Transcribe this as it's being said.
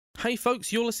Hey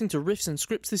folks, you're listening to Riffs and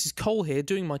Scripts. This is Cole here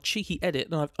doing my cheeky edit,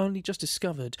 and I've only just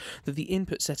discovered that the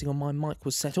input setting on my mic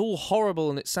was set all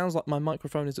horrible, and it sounds like my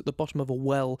microphone is at the bottom of a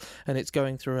well and it's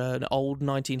going through an old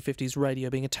 1950s radio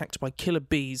being attacked by killer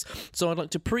bees. So I'd like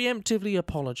to preemptively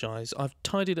apologise. I've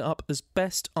tidied it up as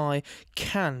best I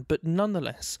can, but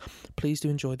nonetheless, please do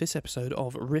enjoy this episode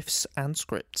of Riffs and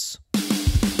Scripts.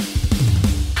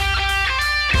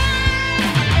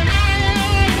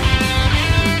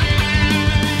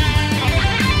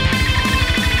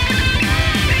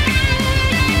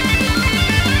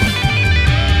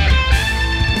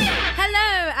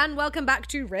 And welcome back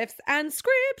to Riffs and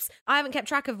Scripts. I haven't kept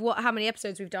track of how many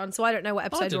episodes we've done, so I don't know what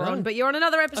episode we're on, but you're on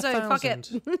another episode. Fuck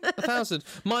it. 1,000.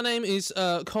 My name is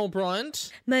Cole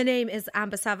Bryant. My name is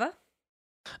Amber Sava.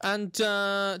 And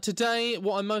today,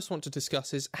 what I most want to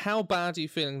discuss is how bad are you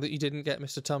feeling that you didn't get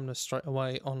Mr. Tumnus straight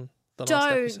away on the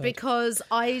last episode? Don't, because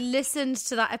I listened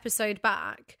to that episode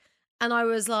back and I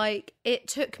was like, it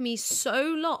took me so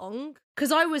long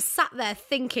because I was sat there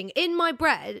thinking in my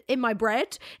brain /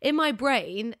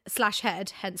 head,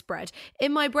 hence bread,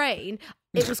 in my brain,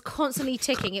 it was constantly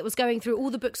ticking. It was going through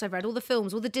all the books I've read, all the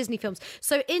films, all the Disney films.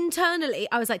 So internally,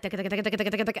 I was like,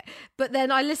 but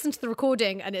then I listened to the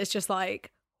recording and it's just like...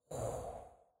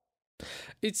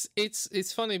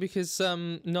 It's funny because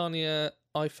Narnia,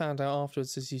 I found out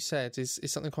afterwards, as you said, is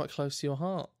something quite close to your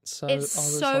heart. So it's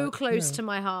so close to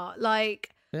my heart. Like,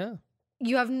 yeah,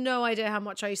 you have no idea how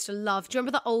much I used to love. Do you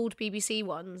remember the old BBC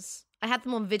ones? I had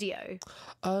them on video.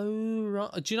 Oh right.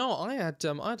 Do you know what? I had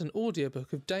an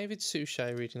audiobook of David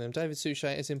Suchet reading them. David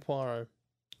Suchet is in Poirot,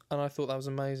 and I thought that was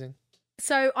amazing.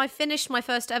 So I finished my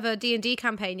first ever D&D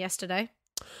campaign yesterday.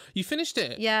 You finished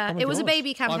it? Yeah, it was a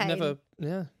baby campaign.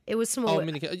 It was small. Oh, I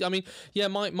mean, yeah,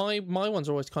 my ones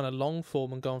are always kind of long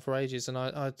form and gone for ages. And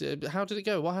I how did it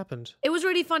go? What happened? It was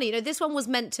really funny. You know, this one was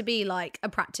meant to be like a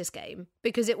practice game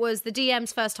because it was the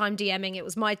DM's first time DMing. It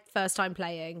was my first time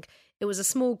playing. It was a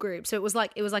small group, so it was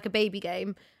like a baby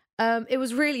game. It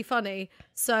was really funny.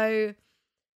 So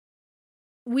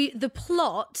the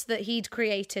plot that he'd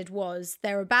created was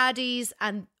there are baddies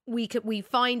and we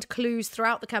find clues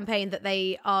throughout the campaign that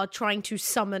they are trying to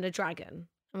summon a dragon,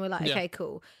 and we're like, okay,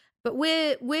 cool. But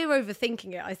we're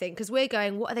overthinking it, I think, because we're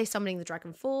going, what are they summoning the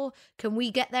dragon for? Can we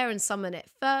get there and summon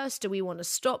it first? Do we want to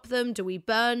stop them? Do we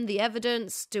burn the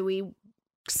evidence? Do we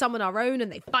summon our own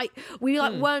and they fight? We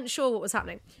weren't sure what was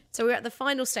happening. So we're at the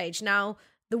final stage now.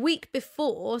 The week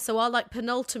before, so our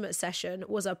penultimate session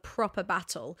was a proper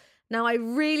battle. Now, I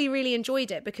really, really enjoyed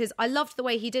it because I loved the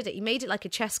way he did it. He made it like a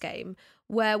chess game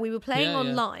where we were playing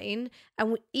online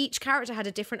and each character had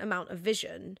a different amount of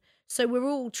vision. So we're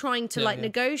all trying to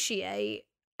negotiate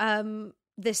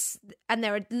this, and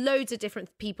there are loads of different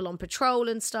people on patrol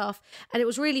and stuff. And it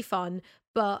was really fun,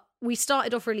 but we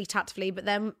started off really tactfully, but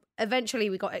then eventually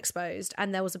we got exposed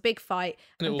and there was a big fight.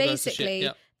 And basically,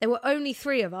 there were only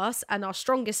 3 of us and our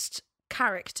strongest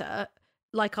character,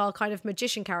 like our kind of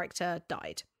magician character,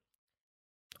 died.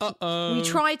 Uh-oh. We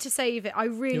tried to save it. I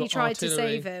really tried to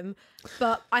save him,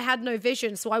 but I had no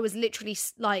vision. So I was literally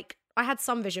like, I had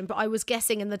some vision, but I was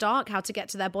guessing in the dark how to get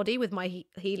to their body with my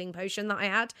healing potion that I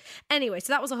had. Anyway,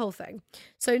 so that was a whole thing.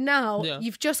 So now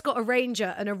you've just got a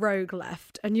ranger and a rogue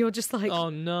left, and you're just like, oh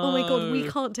no, oh my god, we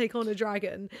can't take on a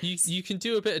dragon. You can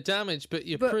do a bit of damage, but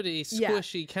you're pretty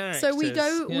squishy characters. So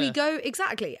we go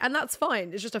exactly, and that's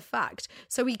fine. It's just a fact.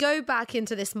 So we go back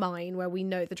into this mine where we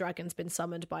know the dragon's been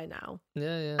summoned by now.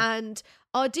 Yeah. And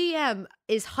our DM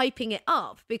is hyping it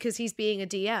up because he's being a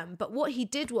DM. But what he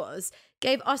did was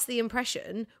gave us the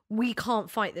impression we can't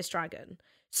fight this dragon.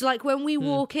 So like when we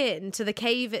walk into the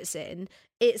cave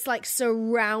it's like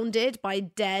surrounded by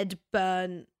dead,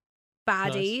 burnt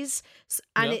baddies. Nice.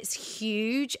 And it's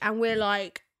huge. And we're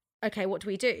like, okay, what do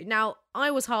we do? Now,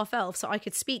 I was half elf, so I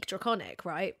could speak Draconic,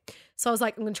 right? So I was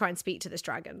like, I'm going to try and speak to this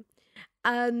dragon.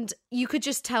 And you could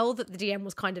just tell that the DM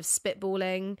was kind of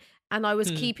spitballing, and I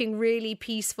was keeping really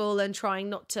peaceful and trying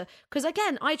not to, because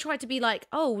again, I tried to be like,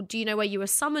 oh, do you know where you were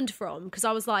summoned from? Because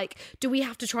I was like, do we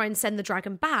have to try and send the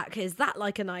dragon back? Is that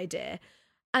like an idea?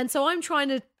 And so I'm trying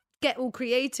to get all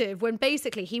creative when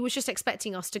basically he was just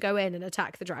expecting us to go in and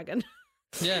attack the dragon.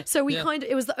 Yeah. So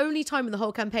it was the only time in the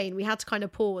whole campaign we had to kind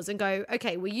of pause and go,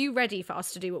 okay, were you ready for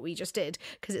us to do what we just did?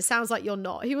 Because it sounds like you're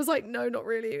not. He was like, no, not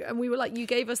really. And we were like, you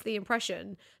gave us the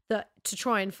impression that to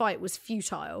try and fight was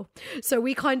futile. So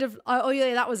we kind of,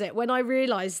 that was it. When I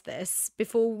realised this,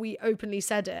 before we openly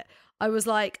said it, I was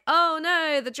like, oh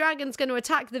no, the dragon's going to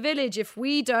attack the village if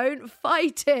we don't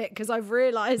fight it, because I've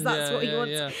realised that's what he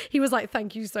wants. Yeah. He was like,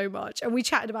 thank you so much. And we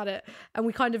chatted about it and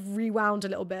we kind of rewound a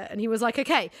little bit. And he was like,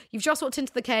 okay, you've just walked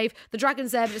into the cave. The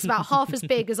dragon's there, but it's about half as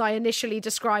big as I initially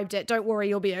described it. Don't worry,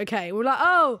 you'll be okay. We're like,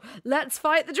 oh, let's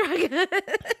fight the dragon.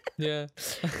 Yeah.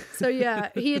 So yeah,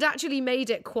 he had actually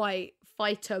made it quite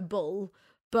fightable,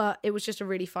 but it was just a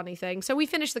really funny thing. So we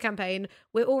finished the campaign.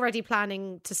 We're already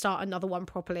planning to start another one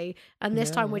properly. And this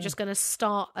time we're just going to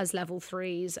start as level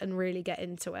 3s and really get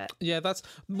into it. Yeah, that's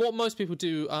what most people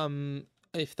do.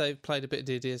 If they've played a bit of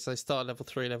D&D, is they start at level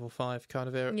 3, level 5 kind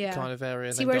of area, and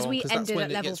See, then whereas go on, we 'cause ended that's when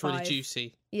at it level gets 5. really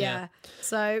juicy. Yeah.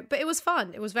 So, but it was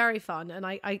fun. It was very fun. And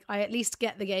I at least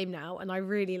get the game now and I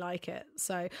really like it.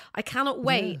 So I cannot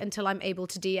wait until I'm able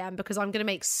to DM, because I'm going to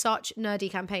make such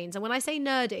nerdy campaigns. And when I say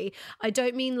nerdy, I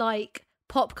don't mean like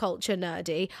pop culture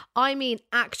nerdy. I mean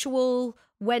actual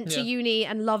went to uni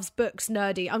and loves books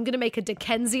nerdy. I'm going to make a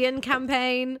Dickensian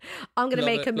campaign. I'm going to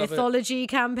make a mythology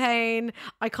campaign.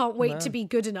 I can't wait to be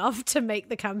good enough to make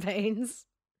the campaigns.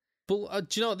 But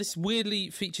do you know what? This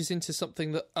weirdly features into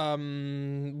something that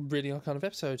really our kind of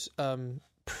episode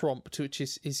prompt, which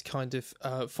is kind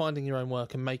of finding your own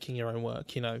work and making your own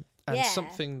work, you know, and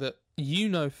something that you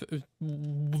know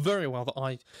very well that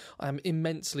I am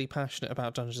immensely passionate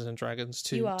about Dungeons and Dragons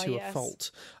to a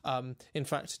fault. In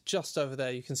fact, just over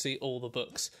there you can see all the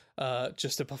books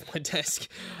just above my desk.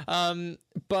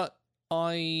 But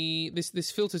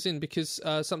this filters in because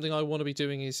something I want to be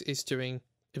doing is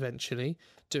eventually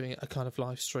doing a kind of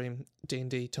live stream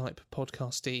D&D type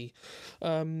podcasty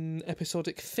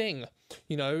episodic thing.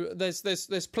 You know,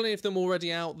 there's plenty of them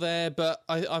already out there, but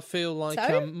I feel like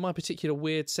my particular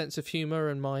weird sense of humour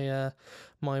and my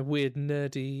weird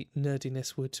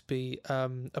nerdiness would be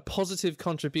a positive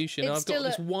contribution. I've got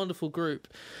this wonderful group.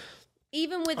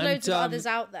 Even with loads of others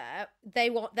out there, they're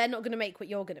not going to make what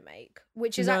you're going to make,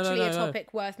 which is actually a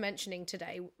topic worth mentioning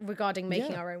today regarding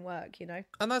making our own work, you know?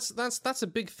 And that's a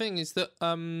big thing, is that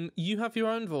you have your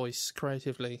own voice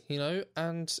creatively, you know,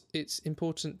 and it's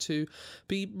important to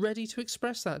be ready to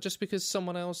express that. Just because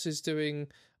someone else is doing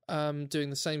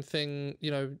the same thing, you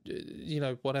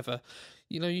know, whatever.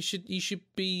 You know, you should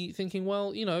be thinking,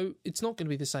 well, you know, it's not going to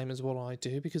be the same as what I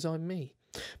do because I'm me.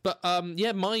 But I've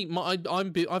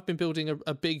been building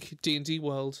a big D&D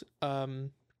world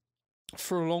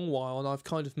for a long while, and I've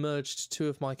kind of merged two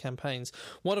of my campaigns.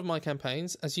 One of my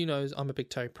campaigns, as you know, I'm a big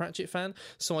Terry Pratchett fan,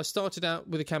 so I started out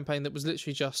with a campaign that was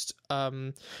literally just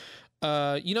you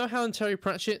know how in Terry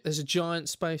Pratchett there's a giant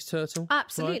space turtle?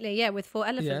 Absolutely, right? Yeah, with 4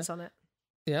 elephants on it.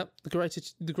 Yeah, the great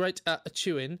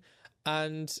Atuin,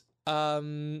 and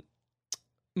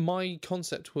my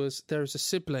concept was there is a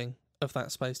sibling of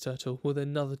that space turtle with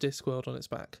another Discworld on its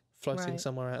back, floating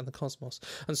somewhere out in the cosmos.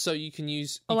 And so you can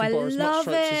borrow as much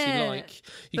tropes as you like.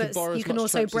 You can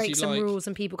also break some rules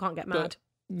and people can't get mad.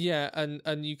 Yeah,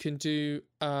 and you can do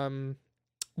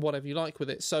whatever you like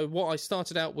with it. So what I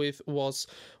started out with was,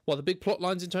 the big plot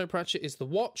lines in Terry Pratchett is the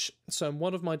Watch. So in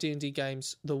one of my D&D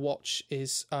games, the Watch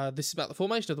is this is about the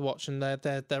formation of the Watch, and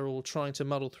they're all trying to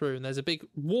muddle through, and there's a big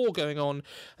war going on,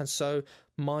 and so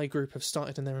my group have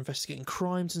started and they're investigating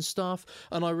crimes and stuff,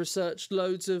 and I researched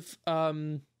loads of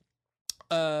London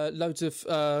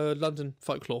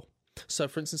folklore. So,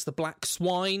 for instance, the Black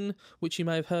Swine, which you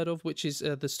may have heard of, which is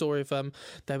the story of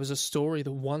there was a story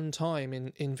that one time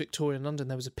in Victorian London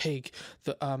there was a pig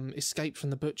that escaped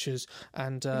from the butchers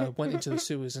and went into the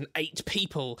sewers and ate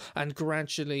people, and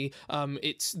gradually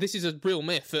this is a real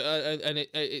myth, and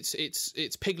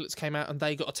its piglets came out and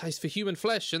they got a taste for human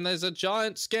flesh, and there's a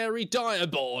giant scary dire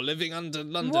boar living under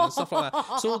London and stuff like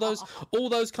that. So all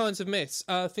those kinds of myths,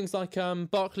 things like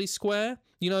Berkeley Square.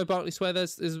 You know, Berkeley Square,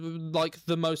 there's like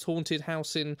the most haunted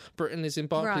house in Britain is in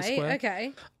Berkeley Square. Right,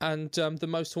 okay. And the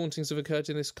most hauntings have occurred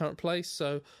in this current place.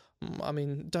 So, I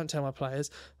mean, don't tell my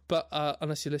players, but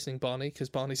unless you're listening, Barney,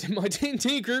 because Barney's in my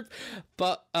D&D group.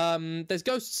 But there's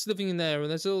ghosts living in there,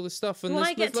 and there's all this stuff. And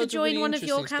I get to join really one of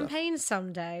your stuff. campaigns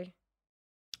someday?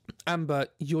 Amber,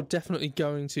 you're definitely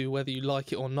going to, whether you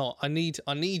like it or not. I need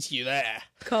you there.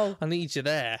 Cool. I need you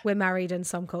there. We're married in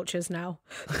some cultures now.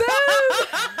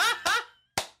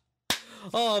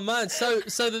 Oh man! So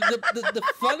the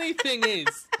funny thing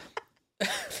is,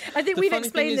 I think we've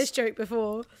explained this joke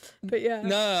before, but yeah.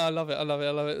 No, I love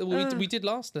it. We did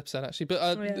last episode actually,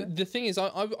 but the thing is,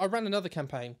 I ran another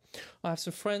campaign. I have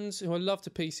some friends who I love to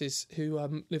pieces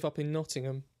who live up in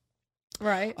Nottingham.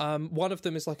 Right. One of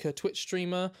them is like a Twitch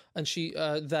streamer, and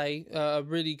they a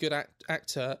really good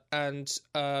actor, and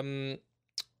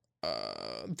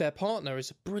their partner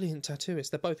is a brilliant tattooist.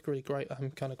 They're both really great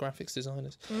kind of graphics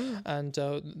designers. And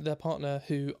their partner,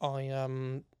 who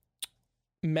I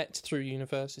met through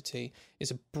university,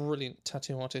 is a brilliant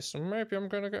tattoo artist, and maybe I'm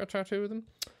going to get a tattoo with them.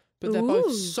 But they're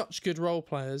both such good role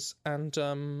players, and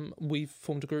we've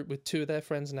formed a group with two of their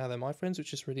friends, and now they're my friends,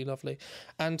 which is really lovely.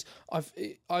 And I've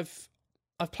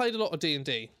played a lot of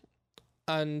D&D,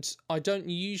 and I don't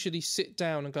usually sit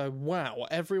down and go, wow,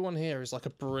 everyone here is like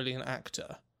a brilliant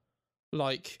actor.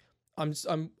 Like,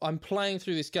 I'm playing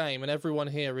through this game and everyone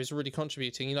here is really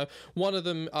contributing. You know, one of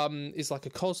them is like a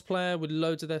cosplayer with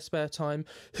loads of their spare time,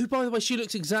 who, by the way, she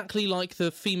looks exactly like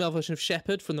the female version of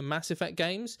Shepard from the Mass Effect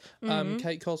games.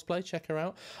 Kate Cosplay, check her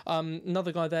out.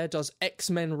 Another guy there does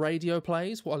X-Men radio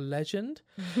plays. What a legend.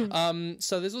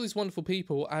 So there's all these wonderful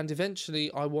people, and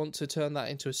eventually I want to turn that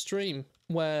into a stream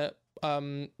where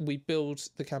we build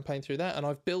the campaign through that, and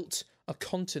I've built a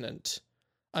continent.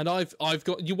 And I've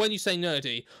got you. When you say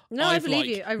nerdy, no, I believe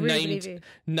you. I really believe you.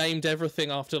 Named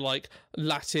everything after like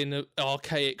Latin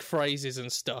archaic phrases and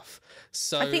stuff.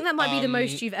 So I think that might be the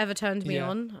most you've ever turned me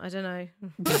on. I don't know.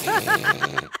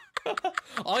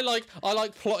 I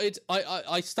plotted.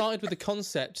 I started with the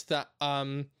concept that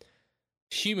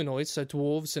humanoids, so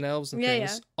dwarves and elves and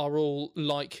things, are all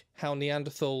like how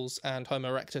Neanderthals and Homo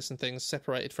erectus and things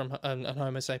separated from and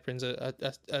Homo sapiens,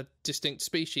 a distinct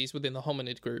species within the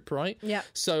hominid group, right? Yeah.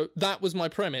 So that was my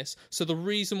premise. So the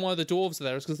reason why the dwarves are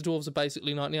there is because the dwarves are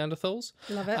basically like Neanderthals.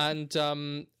 Love it. And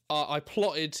I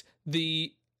plotted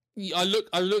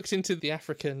I looked into the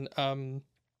African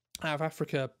out of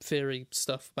Africa theory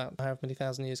stuff about how many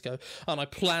thousand years ago, and I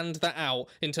planned that out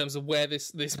in terms of where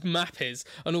this map is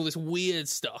and all this weird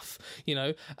stuff, you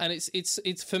know. And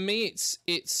it's for me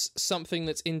it's something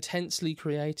that's intensely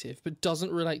creative but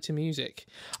doesn't relate to music.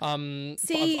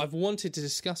 I've wanted to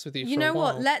discuss with you. You know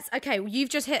what? You've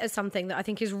just hit us something that I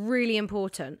think is really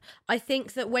important. I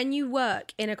think that when you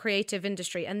work in a creative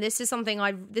industry, and this is something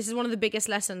this is one of the biggest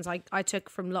lessons I took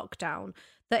from lockdown,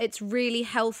 that it's really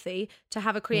healthy to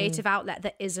have a creative outlet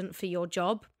that isn't for your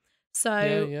job.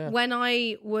 So when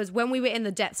we were in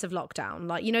the depths of lockdown,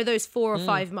 like, you know, those 4 or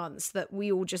 5 months that we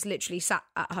all just literally sat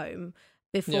at home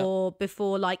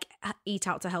before like Eat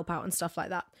Out to Help Out and stuff like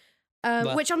that.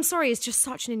 Which I'm sorry is just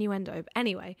such an innuendo. But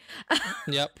anyway.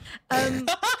 Yep. Has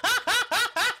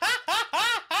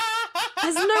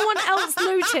no one else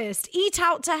noticed? Eat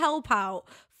Out to Help Out.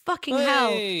 Fucking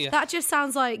hell. That just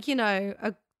sounds like, you know,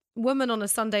 a woman on a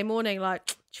Sunday morning, like,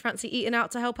 do you fancy eating out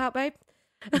to help out, babe?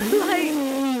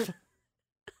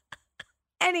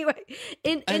 Anyway,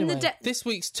 in the this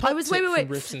week's top tip from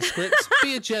Riffs and Scripts: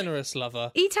 be a generous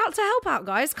lover. Eat out to help out,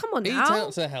 guys. Come on now. Eat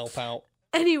out to help out.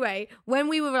 Anyway, when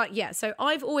we were like, so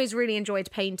I've always really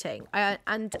enjoyed painting,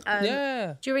 and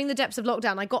during the depths of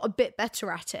lockdown, I got a bit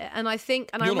better at it, and I think,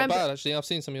 and you're I remember, not bad actually. I've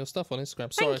seen some of your stuff on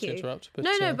Instagram. Sorry to interrupt, but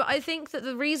no, but I think that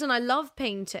the reason I love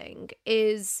painting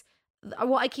is,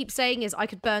 what I keep saying is, I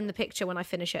could burn the picture when I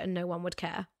finish it and no one would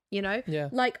care, you know? Yeah.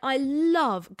 Like, I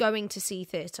love going to see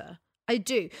theatre. I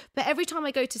do. But every time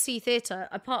I go to see theatre,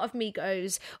 a part of me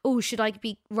goes, oh, should I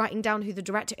be writing down who the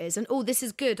director is? And, oh, this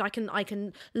is good. I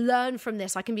can learn from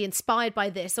this. I can be inspired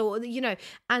by this. Or, you know,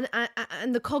 and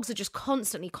the cogs are just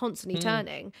constantly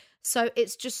turning. So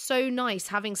it's just so nice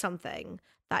having something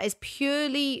that is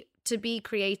purely to be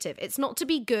creative. It's not to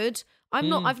be good. I've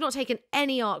not taken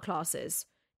any art classes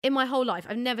in my whole life.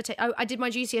 I've never I did my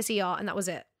GCSE art and that was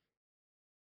it.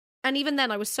 And even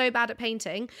then I was so bad at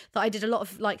painting that I did a lot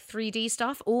of like 3D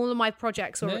stuff. All of my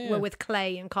projects were with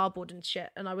clay and cardboard and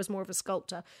shit, and I was more of a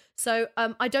sculptor. So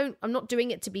I'm not doing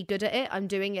it to be good at it. I'm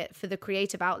doing it for the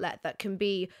creative outlet that can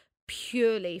be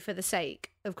purely for the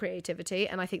sake of creativity.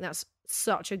 And I think that's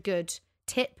such a good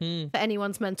tip for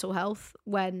anyone's mental health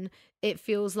when it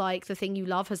feels like the thing you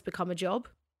love has become a job.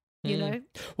 You know?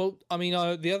 Well, I mean,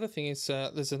 the other thing is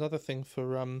there's another thing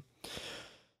for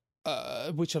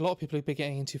which a lot of people have been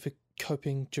getting into for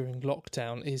coping during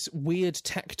lockdown is weird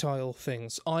tactile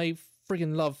things. I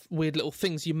friggin' love weird little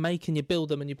things you make and you build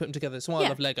them and you put them together. That's why I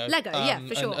love Lego.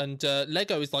 For sure. And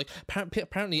Lego is like,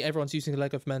 apparently everyone's using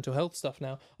Lego for mental health stuff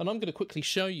now. And I'm going to quickly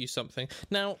show you something.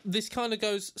 Now, this kind of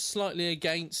goes slightly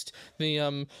against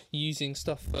the using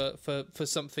stuff for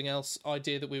something else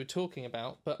idea that we were talking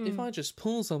about. But if I just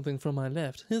pull something from my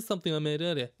left, here's something I made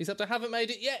earlier. Except I haven't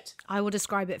made it yet. I will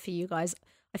describe it for you guys.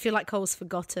 I feel like Cole's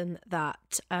forgotten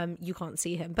that you can't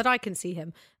see him, but I can see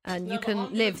him, and you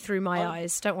can live through my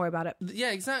eyes. Don't worry about it.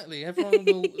 Yeah, exactly. Everyone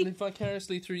will live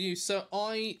vicariously through you. So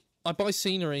I buy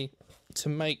scenery to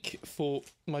make for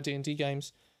my D&D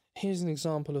games. Here's an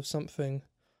example of something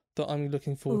that I'm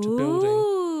looking forward to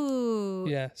building. Oh,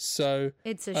 Yeah, so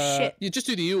it's a ship. you just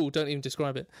do the yawl, don't even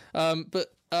describe it.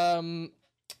 But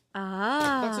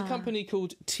that's a company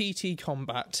called TT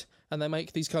Combat, and they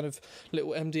make these kind of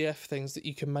little MDF things that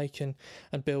you can make and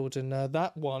build. And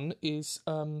that one is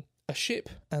a ship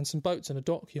and some boats and a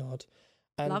dockyard.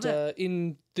 And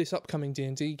in this upcoming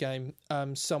D&D game,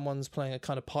 someone's playing a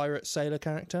kind of pirate sailor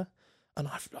character, and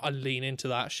I lean into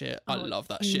that shit. I love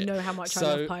that shit. You know how much I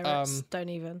love pirates. Don't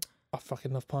even. I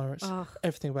fucking love pirates. Ugh.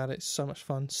 Everything about it is so much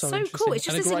fun, so So interesting, cool. It's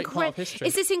just and this a great part of history.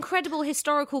 It's this incredible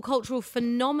historical cultural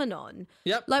phenomenon.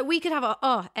 Yep. Like we could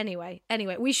have anyway,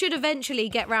 we should eventually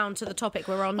get round to the topic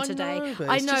we're on today.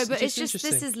 But it's just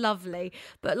this is lovely.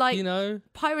 But like, you know,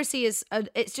 piracy is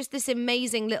it's just this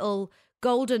amazing little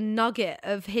golden nugget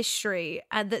of history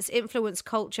and that's influenced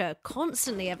culture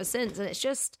constantly ever since, and it's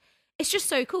just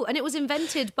so cool. And it was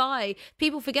invented by,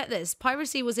 people forget this,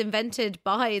 piracy was invented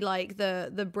by like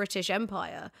the British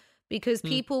Empire, because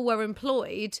people were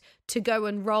employed to go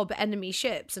and rob enemy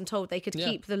ships and told they could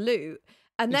keep the loot.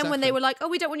 And then when they were like, oh,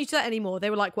 we don't want you to do that anymore, they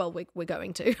were like, well, we're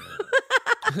going to.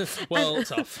 Well,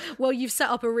 tough. Well, you've set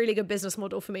up a really good business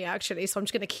model for me, actually, so I'm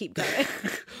just going to keep going.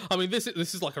 I mean, this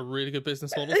is like a really good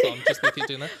business model, so I'm just going to keep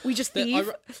doing that. We just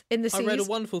thieve in the seas. I read a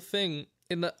wonderful thing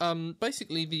in that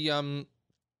basically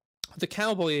the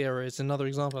cowboy era is another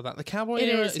example of that. The cowboy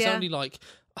era is only like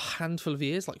a handful of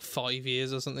years, like 5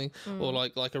 years or something, or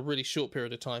like a really short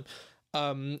period of time.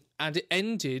 And it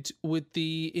ended with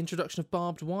the introduction of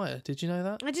barbed wire. Did you know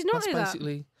that? I did not know that.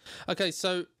 Basically, okay.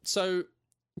 So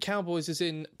cowboys is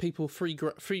in people free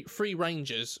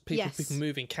rangers, people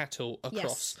moving cattle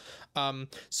across. Yes.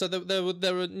 So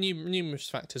there were numerous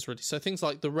factors really. So things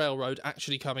like the railroad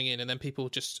actually coming in, and then people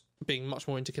just being much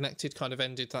more interconnected kind of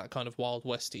ended that kind of Wild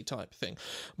Westy type thing.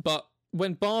 But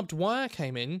when barbed wire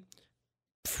came in,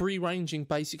 free ranging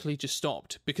basically just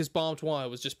stopped, because barbed wire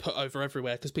was just put over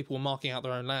everywhere because people were marking out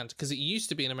their own land. Because it used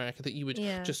to be in America that you would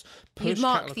just push you'd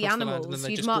mark cattle the across animals. the land and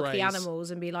then You'd just mark graze. the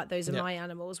animals and be like, those are my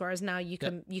animals. Whereas now you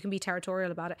can be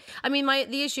territorial about it. I mean,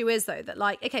 the issue is though that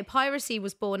like, okay, piracy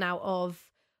was born out of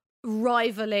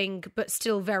rivaling but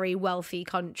still very wealthy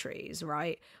countries,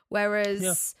 right?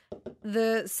 Whereas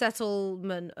the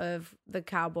settlement of the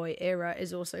cowboy era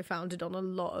is also founded on a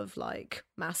lot of like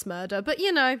mass murder. But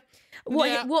you know,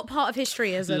 what part of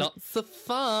history isn't? Lots of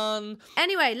fun.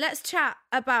 Anyway, let's chat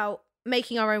about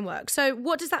making our own work. So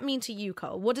what does that mean to you,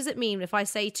 Cole? What does it mean if I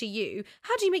say to you,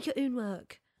 how do you make your own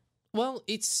work? Well,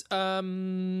 it's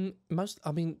there's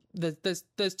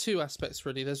two aspects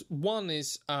really. There's one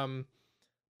is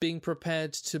being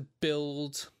prepared to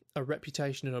build a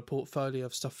reputation and a portfolio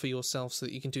of stuff for yourself so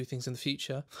that you can do things in the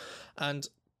future. And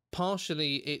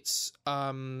partially it's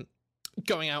going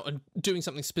out and doing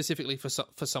something specifically for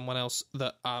someone else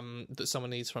that someone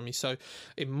needs from you. So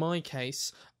in my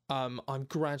case, I'm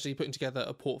gradually putting together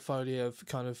a portfolio of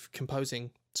kind of composing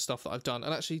stuff that I've done.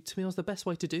 And actually, to be honest, the best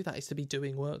way to do that is to be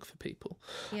doing work for people.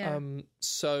 Yeah.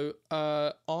 So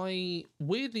I,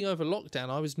 weirdly over lockdown,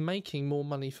 I was making more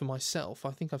money for myself.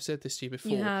 I think I've said this to you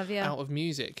before. You have, yeah. Out of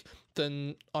music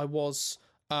than I was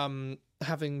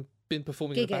having been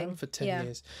performing in a band for 10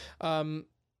 years. And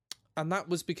that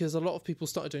was because a lot of people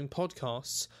started doing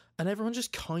podcasts and everyone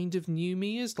just kind of knew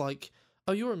me as like,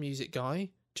 oh, you're a music guy.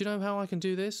 Do you know how I can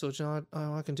do this? Or do you know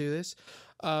how I can do this?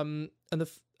 And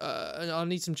I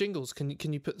need some jingles.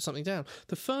 Can you put something down?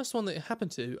 The first one that it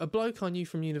happened to, a bloke I knew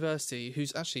from university,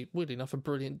 who's actually, weirdly enough, a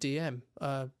brilliant DM,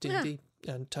 D&D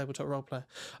and tabletop role player.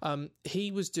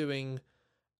 He was doing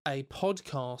a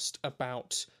podcast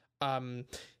about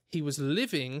he was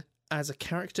living as a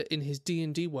character in his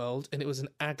D&D world, and it was an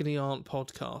Agony Aunt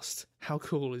podcast. How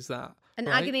cool is that? An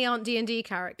Agony Aunt D&D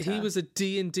character. He was a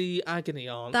D&D Agony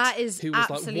Aunt. That is who was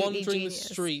absolutely like wandering genius.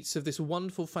 the streets of this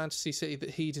wonderful fantasy city that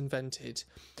he'd invented,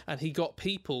 and he got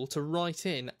people to write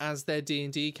in as their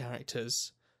D&D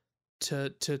characters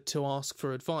to ask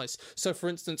for advice. So, for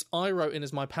instance, I wrote in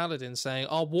as my paladin saying,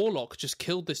 our warlock just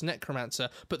killed this necromancer,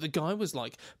 but the guy was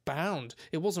like bound.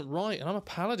 It wasn't right, and I'm a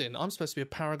paladin. I'm supposed to be a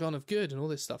paragon of good and all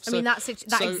this stuff. I mean, that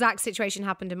exact situation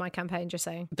happened in my campaign, just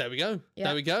saying. There we go. Yeah.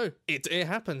 There we go. It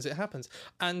happens. It happens.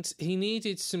 And he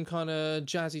needed some kind of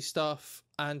jazzy stuff,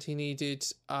 and he needed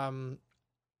like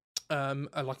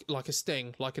a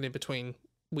sting, like an in-between.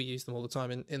 We use them all the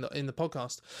time in the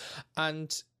podcast.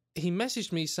 And he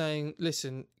messaged me saying,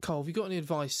 listen, Cole, have you got any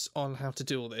advice on how to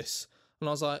do all this? And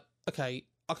I was like, okay,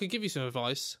 I could give you some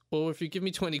advice, or if you give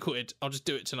me 20 quid, I'll just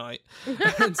do it tonight.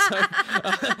 And so,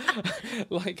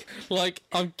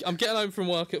 I'm getting home from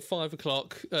work at 5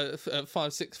 o'clock, at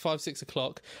 6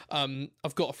 o'clock.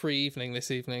 I've got a free evening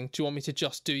this evening. Do you want me to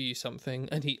just do you something?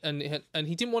 And he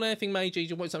didn't want anything major. He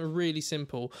just wanted something really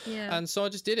simple. Yeah. And so I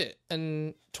just did it.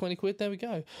 And 20 quid, there we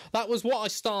go. That was what I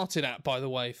started at, by the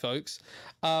way, folks.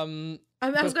 I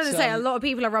was going to say, a lot of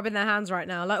people are rubbing their hands right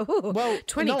now, like, oh, well,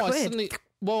 20 quid.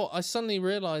 I suddenly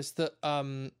realised that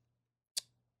I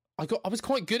was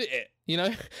quite good at it, you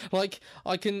know? Like,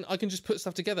 I can just put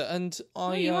stuff together, and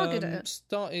you are good at it.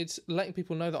 Started letting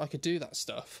people know that I could do that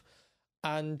stuff.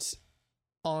 And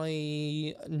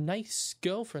Nath's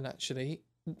girlfriend, actually,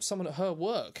 someone at her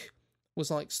work, was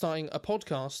like starting a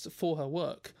podcast for her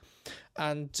work,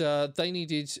 and they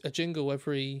needed a jingle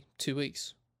every 2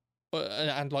 weeks.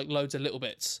 And like loads of little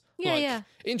bits.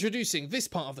 Introducing this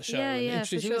part of the show and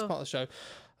introducing this part of the show.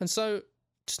 And so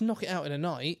just knock it out in a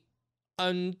night.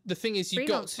 And the thing is, you've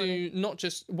got to not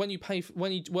just when you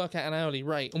work out an hourly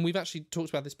rate, and we've actually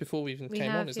talked about this before we even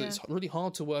came on, is that it's really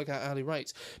hard to work out hourly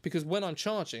rates, because when I'm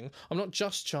charging, I'm not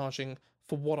just charging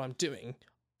for what I'm doing.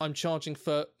 I'm charging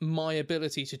for my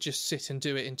ability to just sit and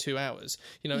do it in 2 hours.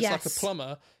 You know, it's like a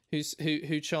plumber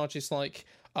who charges like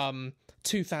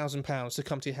 £2,000 to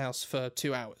come to your house for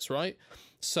 2 hours, right?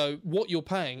 So what you're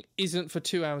paying isn't for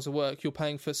 2 hours of work. You're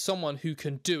paying for someone who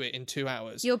can do it in 2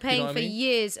 hours. You're paying for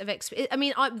years of experience. I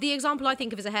mean, the example I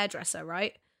think of is a hairdresser,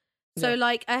 right? So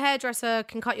like a hairdresser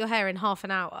can cut your hair in half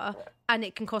an hour and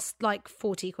it can cost like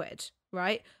 40 quid,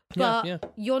 right? But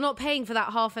you're not paying for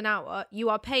that half an hour. You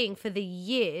are paying for the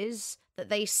years that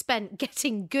they spent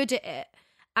getting good at it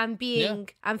and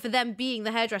and for them being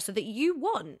the hairdresser that you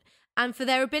want. And for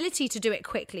their ability to do it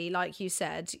quickly, like you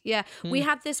said. Yeah, we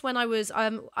had this when I was...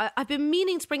 I've been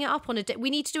meaning to bring it up on a day. We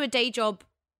need to do a day job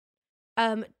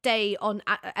episode on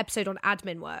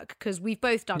admin work, because we've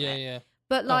both done it. Yeah.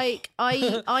 But like,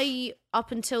 I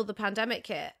up until the pandemic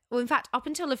hit, well, in fact, up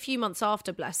until a few months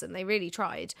after, bless them, they really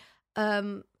tried,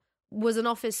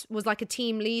 was like a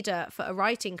team leader for a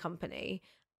writing company.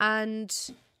 And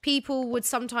people would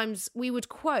sometimes... We would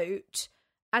quote...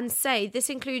 and say, this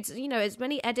includes, you know, as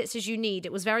many edits as you need.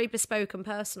 It was very bespoke and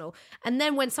personal. And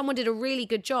then when someone did a really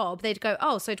good job, they'd go,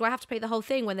 oh, so do I have to pay the whole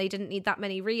thing when they didn't need that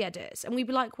many re-edits? And we'd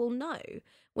be like, well, no.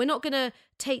 We're not going to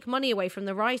take money away from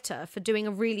the writer for doing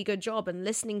a really good job and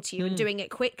listening to you and doing it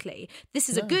quickly. This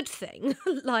is a good thing.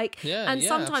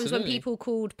 Sometimes when people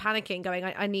called panicking, going,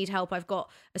 I need help, I've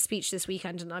got a speech this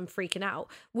weekend and I'm freaking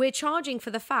out, we're charging for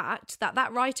the fact that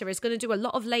that writer is going to do a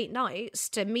lot of late nights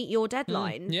to meet your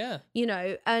deadline. You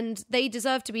know, and they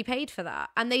deserve to be paid for that.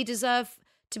 And they deserve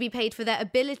to be paid for their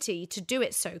ability to do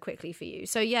it so quickly for you.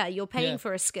 So yeah, you're paying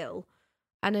for a skill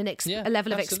and a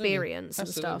level of experience and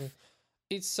stuff.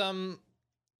 It's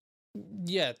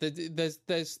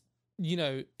there's you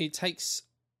know, it takes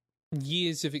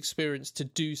years of experience to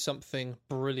do something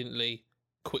brilliantly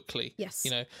quickly. Yes.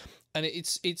 You know, and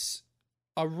it's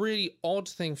a really odd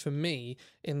thing for me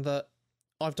in that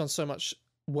I've done so much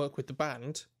work with the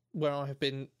band where I have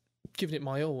been giving it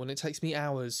my all, and it takes me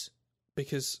hours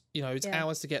because, you know, it's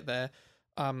hours to get there,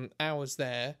 hours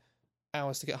to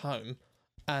get home,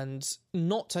 and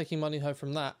not taking money home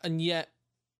from that, and yet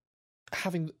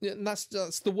that's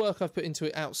the work I've put into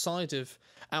it outside of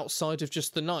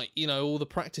just the night, you know, all the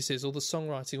practices, all the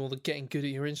songwriting, all the getting good at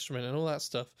your instrument and all that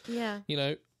stuff. Yeah. You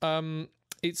know,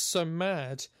 it's so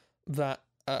mad that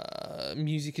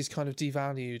music is kind of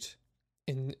devalued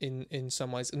in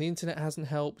some ways, and the internet hasn't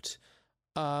helped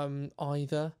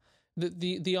either.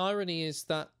 The irony is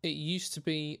that it used to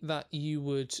be that you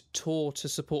would tour to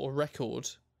support a record,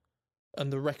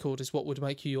 and the record is what would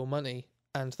make you your money.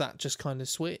 And that just kind of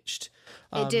switched.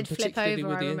 It did flip over,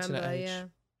 with I the remember, internet age.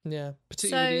 Yeah,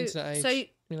 particularly with the internet age. So,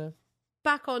 you know,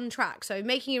 back on track. So,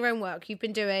 making your own work, you've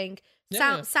been doing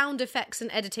sound effects and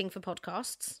editing for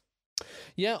podcasts.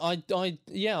 Yeah, I've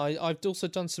also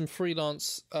done some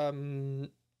freelance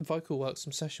vocal work,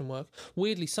 some session work.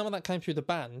 Weirdly, some of that came through the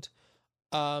band,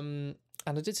 and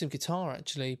I did some guitar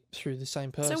actually through the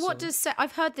same person. So, what does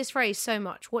I've heard this phrase so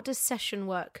much. What does session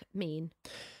work mean?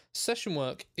 Session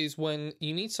work is when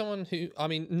you need someone who, I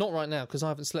mean, not right now because I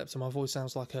haven't slept and my voice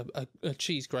sounds like a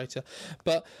cheese grater,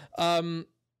 but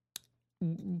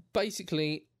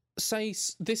basically, say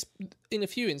this, in a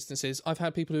few instances, I've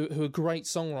had people who are great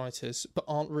songwriters but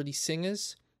aren't really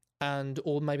singers,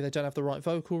 or maybe they don't have the right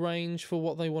vocal range for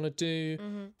what they want to do,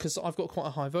 because I've got quite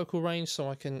a high vocal range, so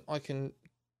I can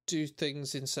do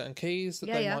things in certain keys that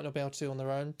they might not be able to do on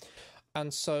their own.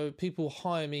 And so people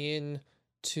hire me in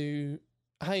to...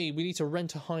 hey, we need to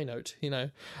rent a high note, you know,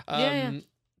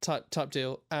 type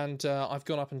deal, and I've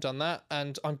gone up and done that,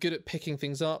 and I'm good at picking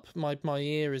things up. My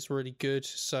ear is really good,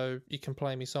 so you can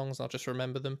play me songs and I'll just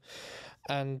remember them.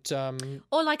 And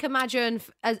or like, imagine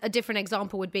a different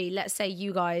example would be, let's say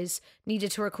you guys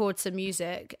needed to record some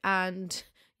music and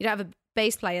you don't have a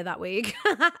bass player that week.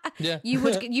 yeah, you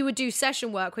would do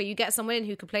session work where you get someone in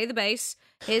who could play the bass.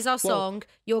 Here's our song.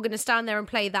 You're going to stand there and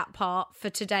play that part for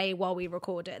today while we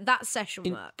record it. That's session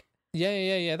work.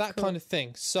 Yeah, that kind of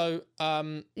thing. So,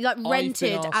 like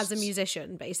rented as a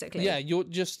musician, basically. Yeah, you're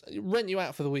just rent you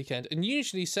out for the weekend, and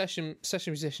usually session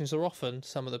musicians are often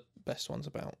some of the best ones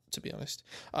about, to be honest.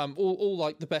 All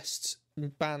like the best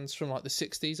bands from like the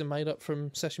 60s are made up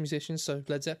from session musicians. So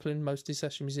Led Zeppelin, mostly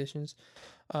session musicians,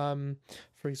 for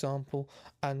example.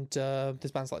 And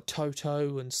there's bands like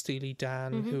Toto and Steely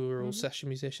Dan, who are all session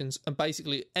musicians. And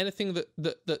basically anything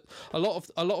that a lot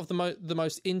of the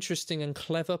most interesting and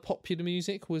clever popular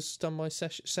music was done by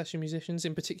session musicians,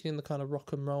 in particular in the kind of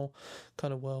rock and roll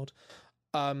kind of world.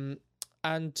 So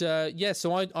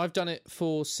I've done it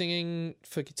for singing,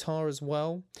 for guitar as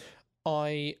well.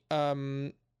 I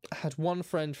had one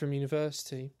friend from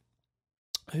university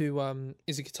who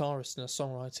is a guitarist and a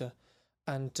songwriter,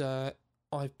 and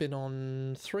I've been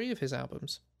on 3 of his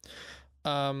albums,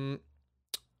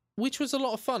 which was a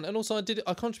lot of fun. And also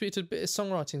I contributed a bit of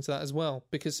songwriting to that as well,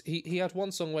 because he had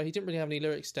one song where he didn't really have any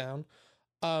lyrics down.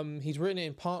 He'd written it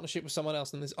in partnership with someone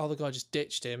else, and this other guy just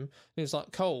ditched him. And he was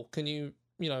like, Cole, can you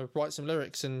write some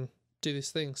lyrics and do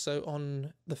this thing? So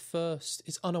on the first,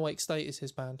 it's Unawake State is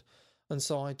his band. And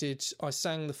so I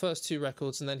sang the first 2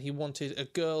 records, and then he wanted a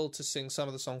girl to sing some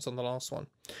of the songs on the last one.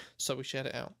 So we shared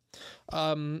it out.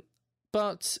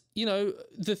 But,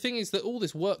 the thing is that all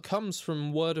this work comes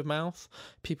from word of mouth,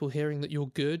 people hearing that you're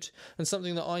good. And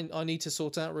something that I need to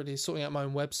sort out really is sorting out my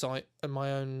own website and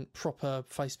my own proper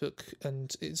Facebook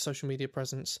and social media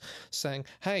presence, saying,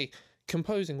 hey,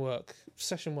 composing work,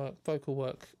 session work, vocal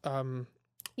work, all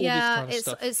this kind of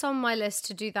stuff. It's on my list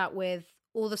to do that with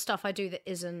all the stuff I do that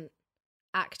isn't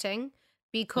acting,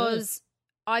 because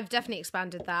I've definitely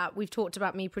expanded that. We've talked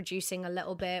about me producing a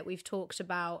little bit. We've talked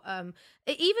about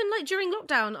even like during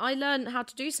lockdown, I learned how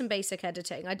to do some basic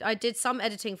editing. I did some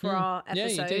editing for our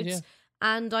episodes, you did, yeah.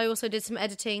 And I also did some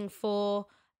editing for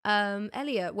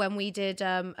Elliot when we did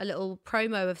a little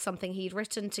promo of something he'd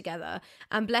written together.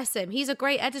 And bless him, he's a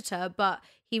great editor, but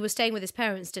he was staying with his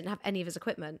parents, didn't have any of his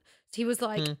equipment. So he was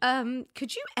like,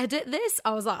 could you edit this?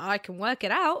 I was like, I can work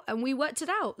it out. And we worked it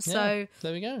out. Yeah, so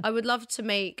there we go. I would love to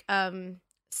make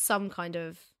some kind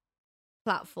of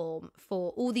platform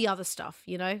for all the other stuff,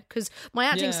 because my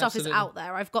acting stuff is out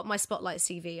there. I've got my Spotlight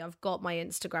CV. I've got my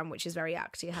Instagram, which is very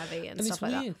acting heavy and stuff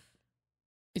like that.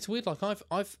 It's weird. Like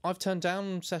I've turned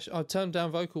down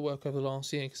vocal work over the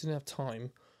last year because I didn't have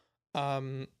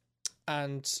time.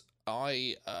 And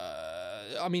I've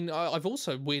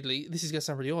also, weirdly, this is going to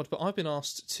sound really odd, but I've been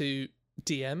asked to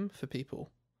DM for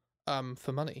people,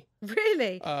 for money.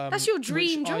 Really? That's your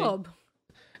dream job.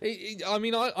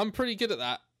 I'm pretty good at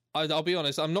that. I'll be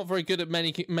honest. I'm not very good at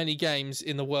many games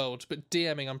in the world, but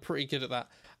DMing, I'm pretty good at that.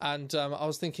 And I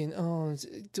was thinking,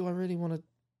 do I really want to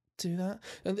do that?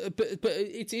 But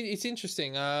it's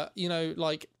interesting,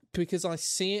 because I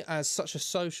see it as such a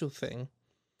social thing,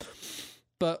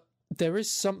 but there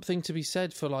is something to be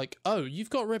said for like, you've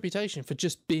got a reputation for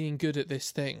just being good at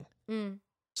this thing.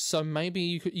 So maybe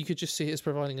you could just see it as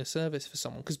providing a service for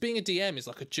someone, because being a DM is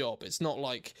like a job. It's not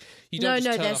like you don't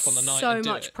just turn up on the night and do it. There's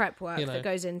so much prep work that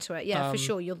goes into it. Yeah, for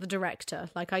sure. You're the director.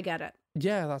 Like, I get it.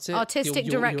 Yeah, that's it. Artistic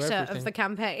director of the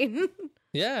campaign.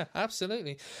 Yeah,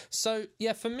 absolutely. So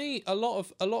yeah, for me, a lot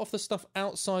of the stuff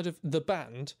outside of the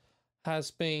band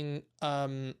has been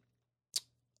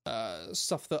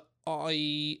stuff that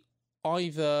I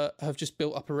either have just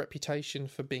built up a reputation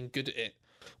for being good at it,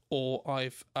 or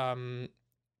I've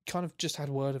kind of just had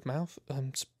word of mouth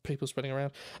and people spreading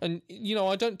around. And I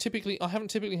haven't typically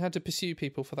had to pursue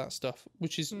people for that stuff,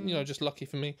 which is just lucky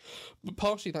for me. But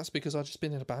partially that's because I've just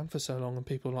been in a band for so long, and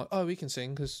people are like, oh, we can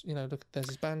sing because look, there's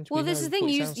this band. Well, this is the thing,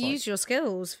 use your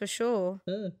skills for sure.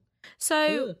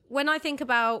 So when I think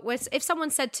about, if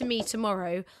someone said to me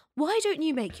tomorrow, why don't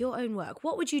you make your own work?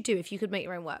 What would you do if you could make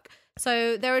your own work?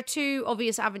 So there are 2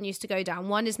 obvious avenues to go down.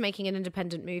 One is making an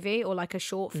independent movie or like a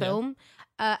short film,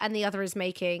 and the other is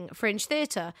making fringe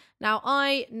theatre. Now,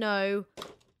 I know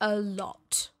a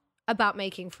lot about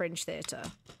making fringe theatre,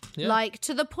 like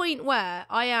to the point where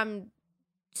I am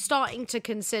starting to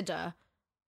consider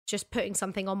just putting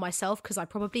something on myself, because I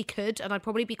probably could, and I'd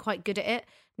probably be quite good at it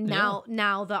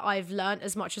now that I've learned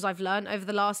as much as I've learned over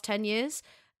the last 10 years.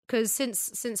 Because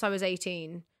since I was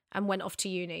 18 and went off to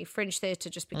uni, fringe theatre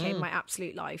just became my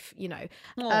absolute life,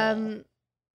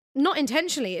 not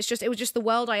intentionally, it was just the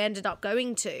world I ended up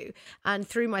going to and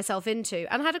threw myself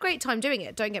into, and I had a great time doing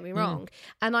it, don't get me wrong.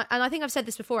 And I think I've said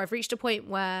this before, I've reached a point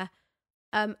where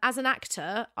as an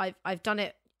actor I've done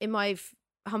it, in my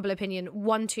humble opinion,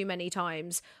 one too many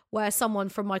times, where someone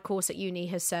from my course at uni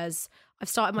has says, I've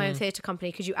started my own theatre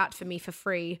company, could you act for me for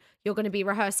free? You're going to be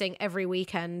rehearsing every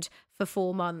weekend for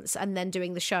 4 months and then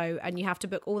doing the show, and you have to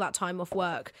book all that time off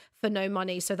work for no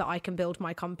money so that I can build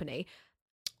my company.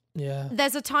 Yeah.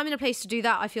 There's a time and a place to do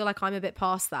that. I feel like I'm a bit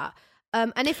past that.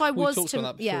 And if I was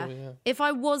to if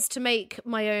I was to make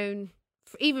my own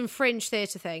even fringe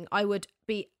theatre thing, I would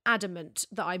be adamant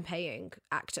that I'm paying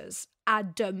actors.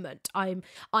 Adamant. I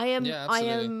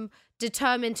am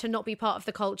determined to not be part of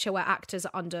the culture where actors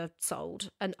are undersold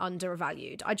and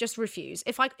undervalued. I just refuse.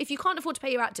 If you can't afford to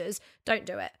pay your actors, don't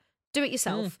do it. Do it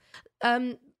yourself.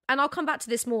 And I'll come back to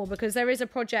this more because there is a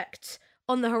project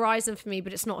on the horizon for me,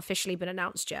 but it's not officially been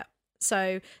announced yet.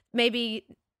 So maybe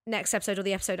next episode or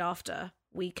the episode after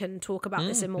we can talk about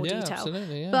this in more detail.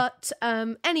 Absolutely, yeah. But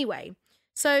anyway,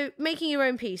 so making your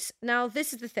own piece. Now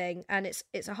this is the thing, and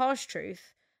it's a harsh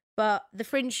truth, but the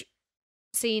fringe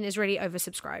scene is really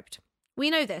oversubscribed. We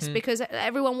know this because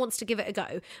everyone wants to give it a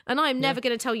go, and I'm never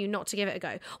going to tell you not to give it a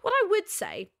go. What I would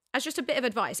say, as just a bit of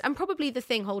advice, and probably the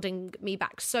thing holding me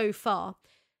back so far,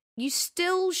 you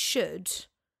still should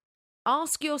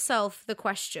ask yourself the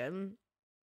question,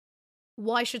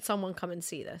 why should someone come and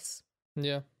see this?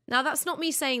 Yeah. Now, that's not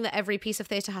me saying that every piece of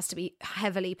theatre has to be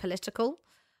heavily political,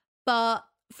 but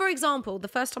for example, the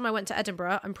first time I went to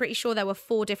Edinburgh, I'm pretty sure there were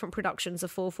 4 different productions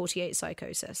of 448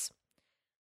 Psychosis,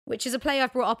 which is a play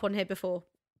I've brought up on here before.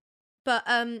 But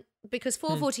because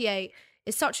 448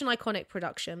 is such an iconic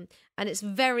production, and it's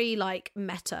very like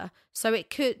meta, so it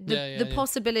could the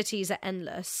possibilities are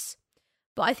endless.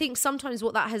 But I think sometimes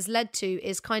what that has led to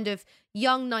is kind of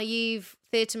young, naive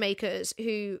theatre makers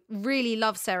who really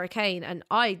love Sarah Kane, and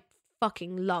I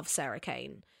fucking love Sarah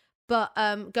Kane, but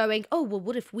going, oh, well,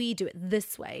 what if we do it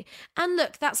this way? And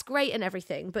look, that's great and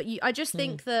everything, but I just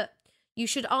think that you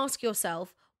should ask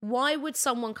yourself, why would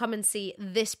someone come and see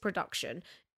this production?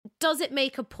 Does it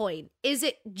make a point? Is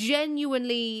it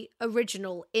genuinely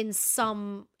original in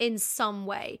some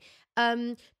way?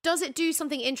 Does it do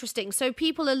something interesting? So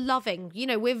people are loving,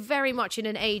 we're very much in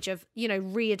an age of,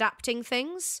 readapting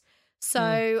things.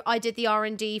 So I did the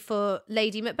R&D for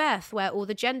Lady Macbeth, where all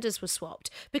the genders were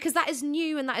swapped, because that is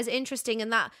new and that is interesting,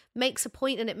 and that makes a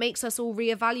point, and it makes us all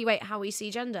reevaluate how we see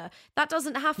gender. That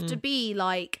doesn't have to be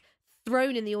like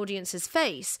thrown in the audience's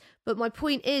face. But my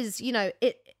point is,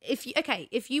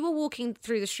 if you were walking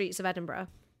through the streets of Edinburgh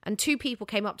and 2 people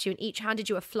came up to you and each handed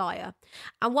you a flyer,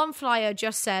 and one flyer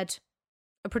just said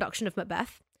a production of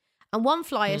Macbeth, and one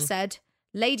flyer said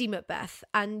Lady Macbeth,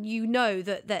 and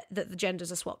that the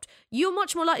genders are swapped, you're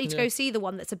much more likely to go see the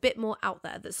one that's a bit more out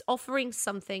there, that's offering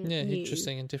something new,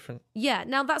 interesting and different. Yeah,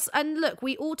 now and look,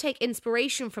 we all take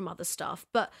inspiration from other stuff,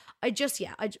 but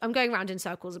I'm going around in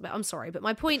circles a bit, I'm sorry, but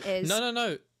my point is...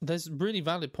 No, there's really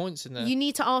valid points in there. You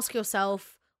need to ask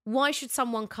yourself, why should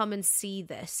someone come and see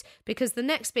this? Because the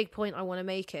next big point I want to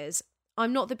make is,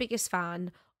 I'm not the biggest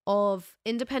fan of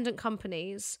independent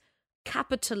companies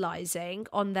capitalizing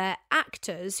on their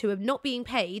actors who are not being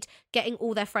paid, getting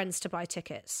all their friends to buy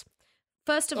tickets.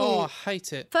 First of all, I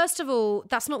hate it. First of all,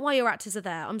 that's not why your actors are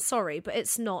there. I'm sorry, but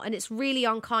it's not. And it's really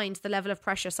unkind, the level of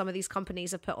pressure some of these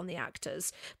companies have put on the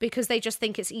actors, because they just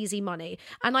think it's easy money.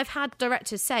 And I've had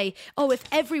directors say, oh, if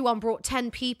everyone brought 10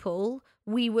 people,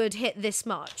 we would hit this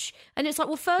much. And it's like,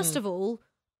 well, first of all,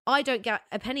 I don't get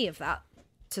a penny of that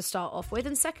to start off with,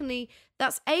 and secondly,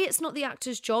 it's not the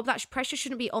actor's job. That pressure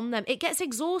shouldn't be on them. It gets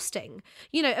exhausting.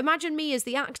 Imagine me as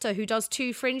the actor who does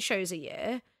 2 fringe shows a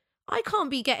year. I can't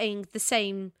be getting the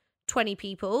same 20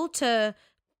 people to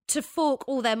fork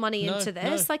all their money into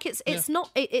this. Like it's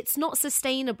not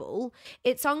sustainable.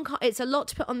 It's a lot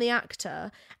to put on the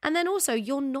actor, and then also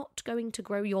you're not going to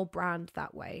grow your brand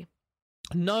that way.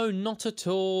 No, not at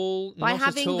all. By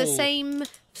having the same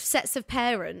sets of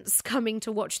parents coming to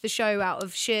watch the show out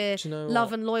of sheer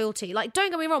love and loyalty. Like, don't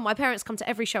get me wrong, my parents come to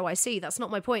every show I see. That's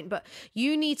not my point. But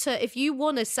you need to, if you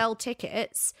want to sell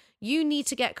tickets, you need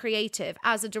to get creative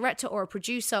as a director or a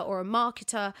producer or a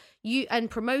marketer and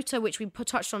promoter, which we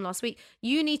touched on last week.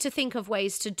 You need to think of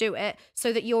ways to do it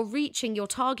so that you're reaching your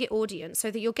target audience,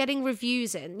 so that you're getting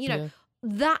reviews in,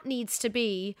 That needs to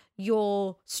be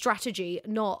your strategy,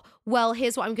 not, well,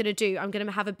 here's what I'm going to do. I'm going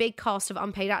to have a big cast of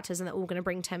unpaid actors and they're all going to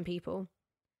bring 10 people.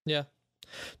 Yeah.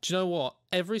 Do you know what?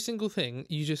 Every single thing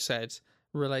you just said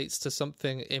relates to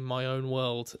something in my own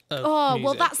world of music.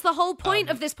 Well, that's the whole point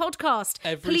of this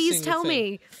podcast. Please tell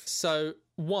me. So,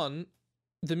 one,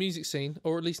 the music scene,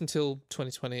 or at least until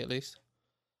 2020 at least,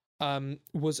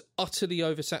 was utterly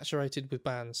oversaturated with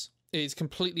bands. It's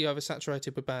completely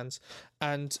oversaturated with bands.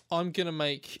 And I'm going to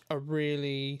make a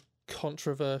really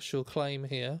controversial claim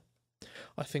here.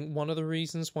 I think one of the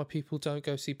reasons why people don't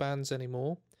go see bands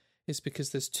anymore is because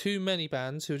there's too many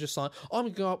bands who are just like, I'm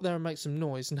going to go up there and make some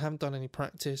noise and haven't done any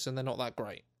practice and they're not that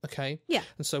great, okay? Yeah.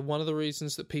 And so one of the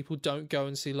reasons that people don't go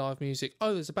and see live music,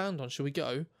 oh, there's a band on, shall we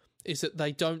go? Is that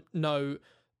they don't know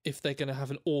if they're going to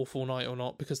have an awful night or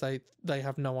not because they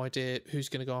have no idea who's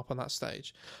going to go up on that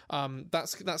stage.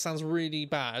 That sounds really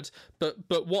bad, but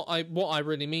what I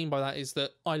really mean by that is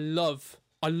that I love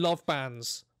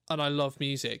bands and I love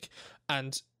music,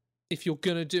 and if you're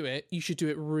going to do it, you should do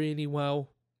it really well.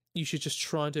 You should just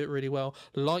try and do it really well.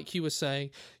 Like you were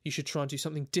saying, you should try and do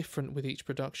something different with each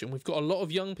production. We've got a lot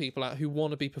of young people out who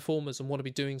want to be performers and want to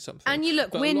be doing something. And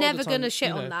we're never going to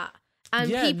shit on that. And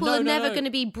people are never going to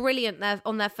be brilliant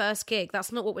on their first gig.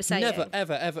 That's not what we're saying. Never,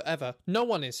 ever, ever, ever. No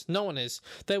one is.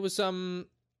 There was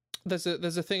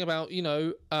there's a thing about,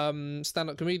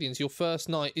 stand-up comedians. Your first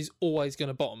night is always going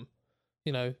to bomb.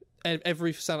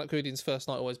 Every stand-up comedian's first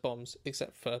night always bombs,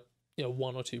 except for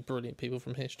one or two brilliant people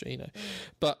from history,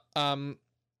 But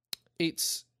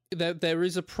it's there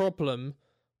is a problem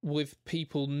with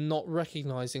people not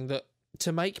recognising that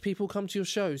to make people come to your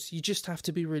shows, you just have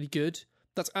to be really good.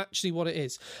 That's actually what it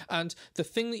is. And the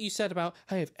thing that you said about,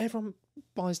 hey, if everyone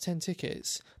buys 10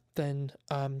 tickets, then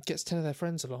gets 10 of their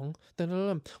friends along, then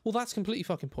well, that's completely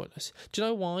fucking pointless. Do you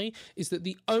know why? Is that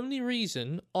the only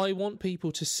reason I want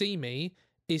people to see me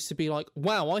is to be like,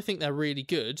 wow, I think they're really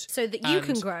good, so that you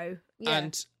can grow. Yeah.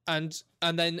 And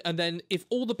then if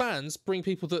all the bands bring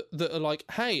people that are like,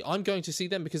 hey, I'm going to see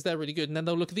them because they're really good, and then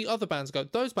they'll look at the other bands and go,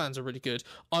 those bands are really good,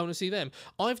 I want to see them.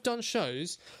 I've done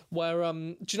shows where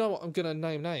do you know what, I'm going to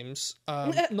name names,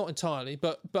 not entirely,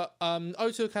 but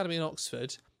O2 Academy in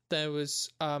Oxford, there was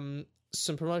some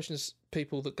promotions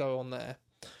people that go on there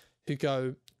who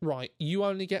go, right, you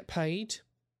only get paid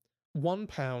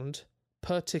 £1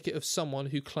 per ticket of someone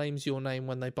who claims your name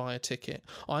when they buy a ticket.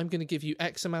 I'm going to give you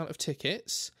X amount of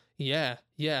tickets. Yeah,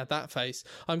 that face.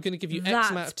 I'm going to give you X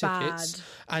amount of tickets,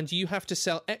 and you have to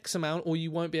sell X amount or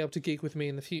you won't be able to gig with me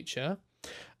in the future.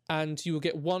 And you will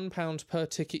get £1 per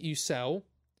ticket you sell.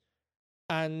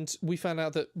 And we found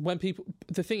out that when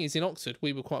the thing is, in Oxford,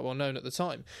 we were quite well known at the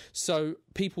time. So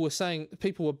people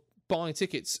were buying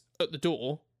tickets at the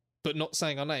door, but not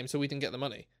saying our name, so we didn't get the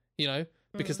money,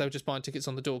 because they were just buying tickets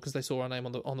on the door because they saw our name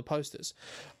on the posters.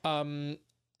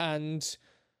 And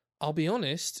I'll be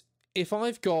honest, if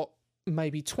I've got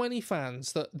maybe 20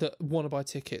 fans that want to buy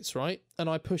tickets, right, and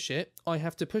I push it, I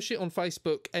have to push it on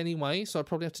Facebook anyway, so I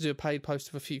probably have to do a paid post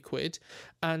of a few quid,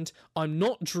 and I'm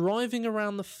not driving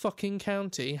around the fucking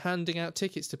county handing out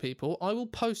tickets to people. I will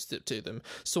post it to them,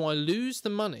 so I lose the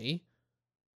money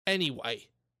anyway.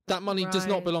 That money does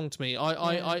not belong to me.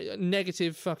 I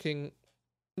negative fucking,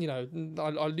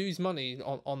 I lose money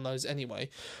on those anyway.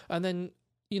 And then,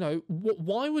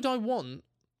 why would I want,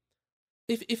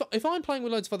 if I'm playing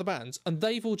with loads of other bands and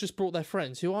they've all just brought their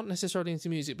friends who aren't necessarily into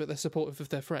music but they're supportive of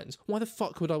their friends, why the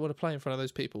fuck would I want to play in front of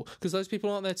those people? Because those people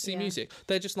aren't there to see music.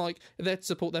 They're just there to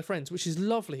support their friends, which is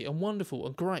lovely and wonderful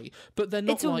and great, but they're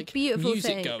not like beautiful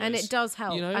music thing, goers, and it does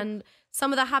help. And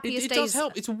some of the happiest days... It does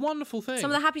help. It's a wonderful thing.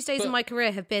 Some of the happiest days of my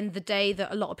career have been the day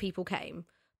that a lot of people came.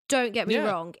 Don't get me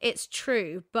wrong. It's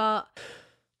true, but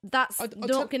that's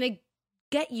not going to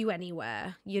get you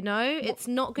anywhere, It's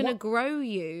not going to grow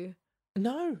you.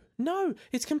 No,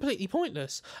 it's completely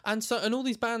pointless. And all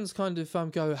these bands kind of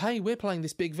go, hey, we're playing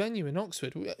this big venue in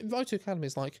Oxford. O2 Academy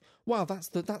is like, wow, that's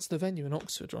the venue in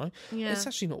Oxford, right? Yeah. It's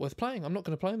actually not worth playing. I'm not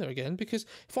going to play there again because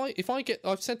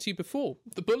I've said to you before,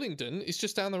 the Bullingdon is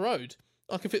just down the road.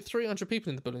 I can fit 300 people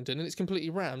in the Bullingdon and it's completely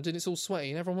rammed and it's all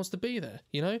sweaty and everyone wants to be there,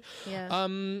 Yeah.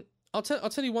 I'll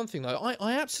tell you one thing though.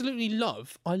 I absolutely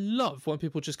love when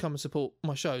people just come and support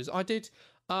my shows. I did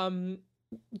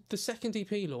the second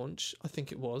EP launch, I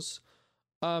think it was.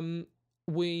 I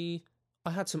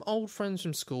had some old friends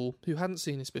from school who hadn't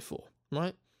seen us before,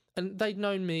 right? And they'd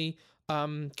known me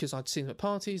because I'd seen them at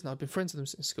parties and I'd been friends with them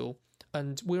since school.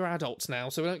 And we're adults now,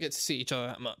 so we don't get to see each other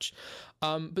that much.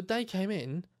 But they came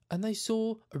in and they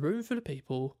saw a room full of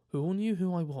people who all knew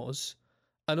who I was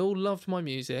and all loved my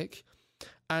music.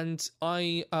 And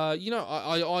I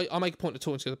make a point of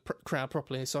talking to the crowd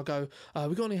properly. So I go,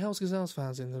 we got any Hells Gazelles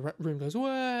fans in? The room goes,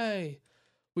 way.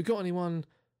 We got anyone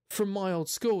from my old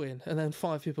school in? And then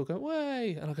 5 people go,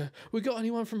 way. And I go, we got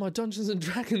anyone from my Dungeons and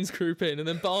Dragons group in? And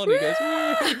then Barney goes,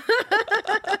 way.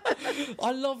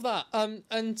 I love that.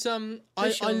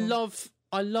 I love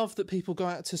I love that people go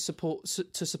out to support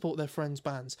their friends'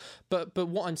 bands. But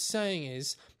what I'm saying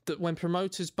is that when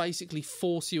promoters basically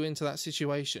force you into that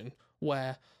situation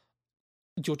where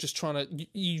you're just trying to,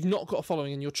 you've not got a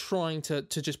following and you're trying to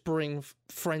just bring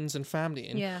friends and family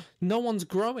in, no one's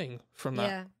growing from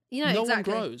that. Yeah, no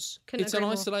exactly. one grows. Couldn't it's agree an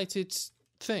more. isolated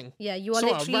thing. Yeah, you are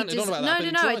Sorry, literally I ranted on about that, but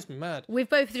it drives me mad. We've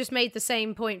both just made the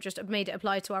same point, just made it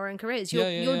apply to our own careers.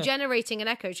 You're generating an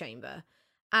echo chamber.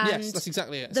 And yes, that's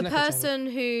exactly it. It's the person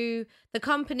the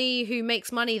company who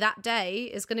makes money that day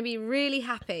is going to be really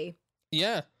happy.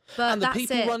 Yeah. But and the that's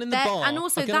people it. running the bar and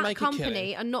also are gonna that make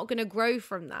company are not going to grow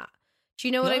from that. Do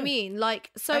you know what I mean?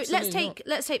 Like, so let's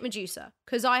take Medusa,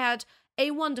 because I had a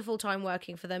wonderful time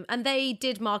working for them, and they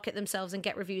did market themselves and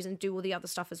get reviews and do all the other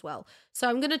stuff as well. So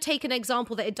I'm going to take an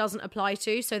example that it doesn't apply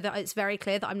to, so that it's very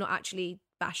clear that I'm not actually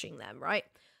bashing them, right?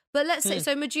 But let's say,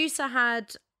 so Medusa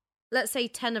had, let's say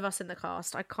 10 of us in the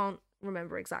cast. I can't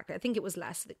remember exactly. I think it was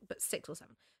less, but 6 or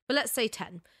 7. But let's say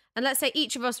 10. And let's say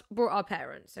each of us brought our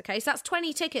parents, okay? So that's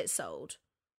 20 tickets sold.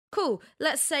 Cool.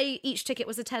 Let's say each ticket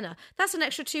was a tenner. That's an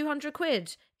extra 200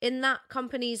 quid in that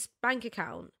company's bank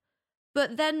account.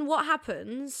 But then what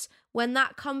happens when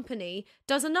that company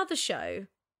does another show?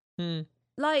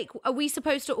 Like, are we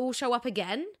supposed to all show up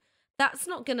again? That's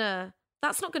not gonna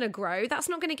grow. That's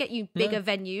not gonna get you bigger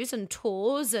venues and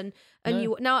tours and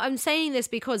you. Now I'm saying this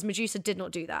because Medusa did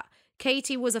not do that.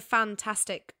 Katie was a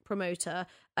fantastic promoter.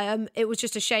 It was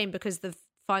just a shame because the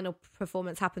final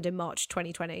performance happened in March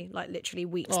 2020, like literally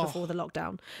weeks before the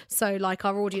lockdown. So like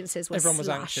our audiences were everyone was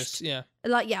slashed. Anxious, yeah.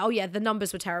 Like, the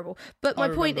numbers were terrible. But my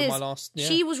point is,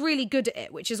 she was really good at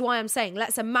it, which is why I'm saying,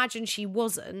 let's imagine she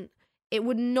wasn't. It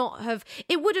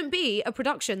wouldn't be a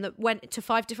production that went to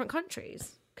 5 different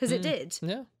countries, because it did.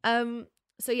 Yeah.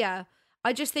 So yeah,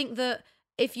 I just think that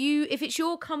if it's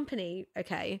your company,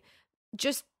 okay,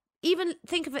 just even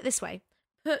think of it this way: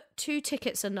 put 2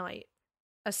 tickets a night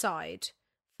aside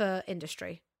for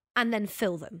industry, and then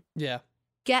fill them. Yeah.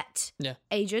 Get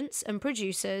agents and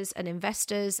producers and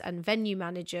investors and venue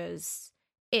managers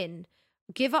in.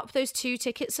 Give up those 2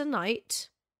 tickets a night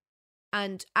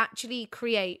and actually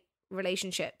create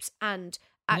relationships and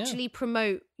actually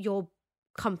promote your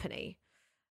company.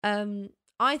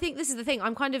 I think this is the thing.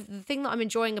 The thing that I'm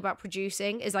enjoying about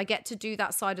producing is I get to do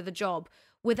that side of the job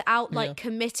without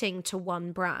committing to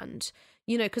one brand.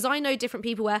 You know, because I know different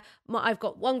people where I've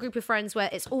got one group of friends where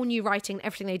it's all new writing,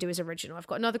 everything they do is original. I've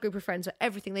got another group of friends where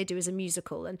everything they do is a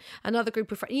musical, and another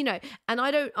group of friends, you know, and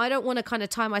I don't want to kind of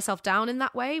tie myself down in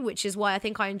that way, which is why I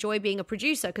think I enjoy being a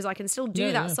producer, because I can still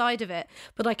do that side of it,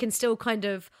 but I can still kind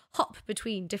of hop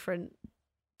between different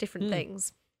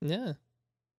things. Yeah.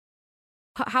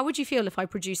 How would you feel if I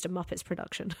produced a Muppets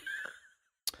production?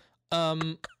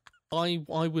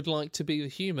 I would like to be the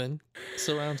human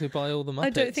surrounded by all the Muppets. I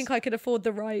don't think I could afford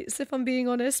the rights, if I'm being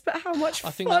honest, but how much I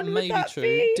think fun that may would that be true.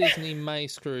 be? Disney may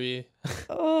screw you.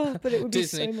 Oh, but it would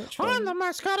Disney. be so much fun. I'm the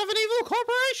mascot of an evil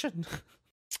corporation.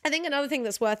 I think another thing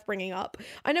that's worth bringing up,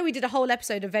 I know we did a whole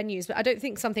episode of venues, but I don't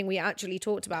think something we actually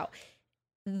talked about.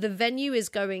 The venue is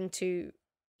going to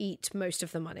eat most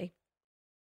of the money.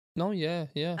 No, yeah.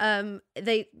 And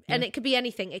it could be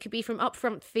anything. It could be from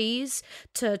upfront fees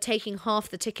to taking half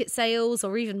the ticket sales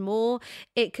or even more.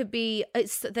 It could be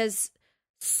there's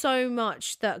so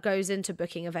much that goes into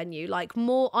booking a venue. Like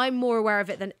I'm more aware of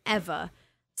it than ever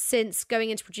since going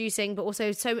into producing, but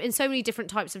also in so many different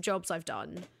types of jobs I've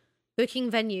done.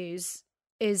 Booking venues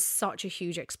is such a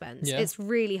huge expense. Yeah. It's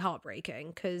really heartbreaking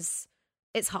because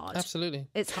it's hard. Absolutely.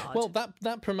 It's hard. Well,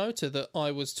 that promoter that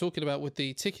I was talking about with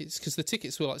the tickets, because the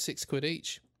tickets were like £6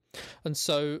 each. And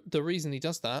so the reason he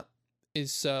does that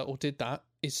is, or did that,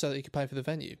 is so that he could pay for the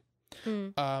venue.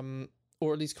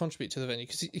 Or at least contribute to the venue,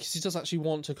 because he does actually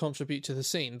want to contribute to the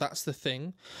scene. That's the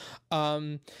thing.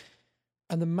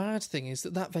 And the mad thing is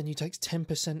that venue takes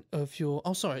 10% of your...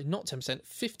 Oh, sorry, not 10%,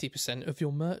 50% of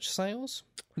your merch sales,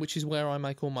 which is where I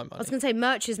make all my money. I was going to say,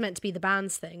 merch is meant to be the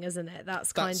band's thing, isn't it?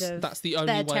 That's the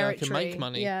only way territory. I can make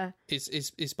money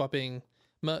is by being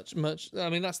merch. I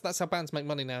mean, that's how bands make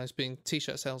money now, is being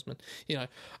T-shirt salesmen, you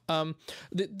know.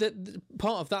 The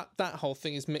part of that whole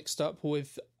thing is mixed up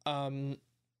with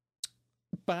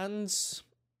bands...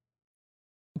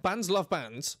 Bands love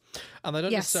bands, and they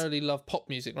don't necessarily love pop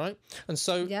music, right? And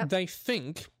so they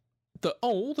think that,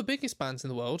 all the biggest bands in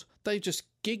the world, they've just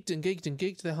gigged and gigged and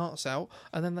gigged their hearts out,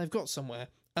 and then they've got somewhere.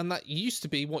 And that used to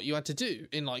be what you had to do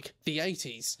in, like, the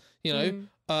 80s, you know?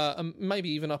 And maybe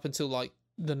even up until, like,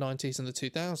 the 90s and the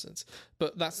 2000s.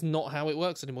 But that's not how it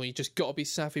works anymore. You just got to be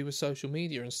savvy with social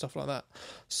media and stuff like that.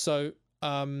 So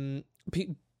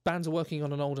bands are working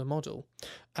on an older model,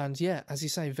 and yeah, as you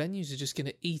say, venues are just going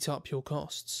to eat up your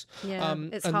costs. Yeah,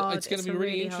 it's and hard. it's going to be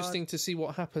really interesting to see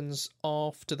what happens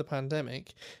after the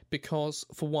pandemic, because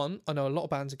for one, I know a lot of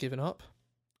bands are giving up.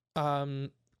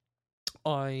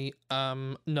 I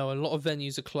know a lot of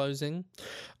venues are closing.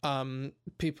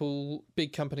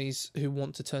 Big companies who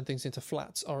want to turn things into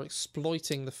flats are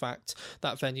exploiting the fact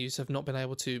that venues have not been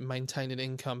able to maintain an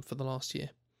income for the last year.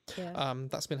 Yeah.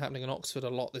 That's been happening in Oxford a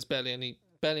lot. There's barely any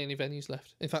venues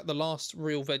left. In fact, the last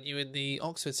real venue in the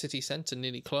Oxford city centre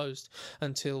nearly closed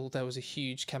until there was a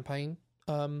huge campaign,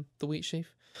 the Wheat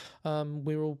Sheaf.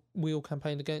 We all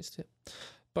campaigned against it.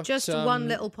 But just one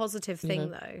little positive thing,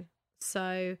 though.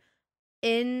 So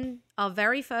in our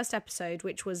very first episode,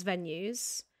 which was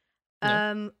venues,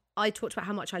 I talked about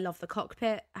how much I love the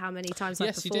Cockpit, how many times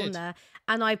I performed there,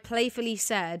 and I playfully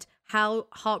said, how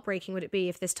heartbreaking would it be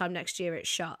if this time next year it's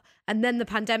shut? And then the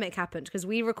pandemic happened, because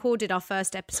we recorded our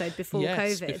first episode before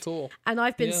COVID. And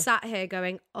I've been sat here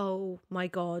going, oh my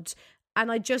God.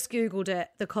 And I just Googled it.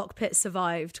 The Cockpit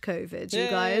survived COVID, you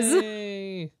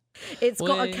guys. It's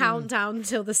got a countdown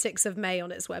till the 6th of May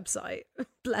on its website.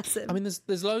 Bless him. I mean,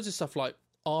 there's loads of stuff like,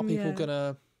 are people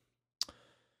gonna...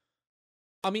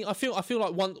 I mean, I feel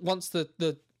like once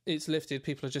the it's lifted,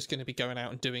 people are just going to be going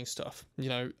out and doing stuff,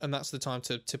 and that's the time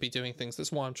to be doing things.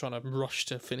 That's why I'm trying to rush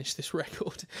to finish this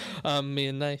record, me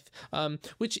and Nath.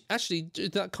 Which actually,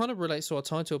 that kind of relates to our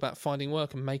title about finding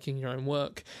work and making your own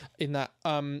work, in that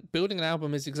building an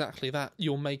album is exactly that.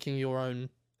 You're making your own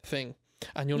thing,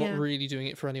 and you're not really doing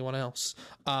it for anyone else,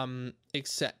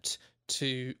 except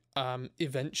to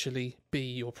eventually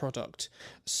be your product.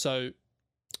 So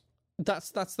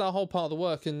that's the whole part of the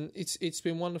work, and it's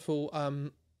been wonderful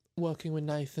working with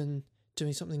Nathan,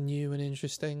 doing something new and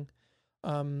interesting.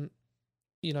 You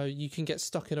can get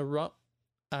stuck in a rut,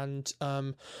 and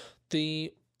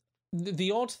the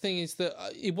odd thing is that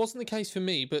it wasn't the case for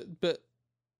me, but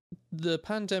the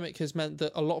pandemic has meant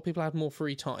that a lot of people had more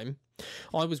free time.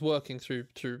 I was working through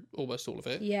almost all of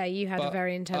it. Yeah, you had a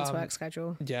very intense work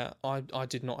schedule. Yeah, I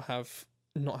did not have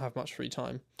much free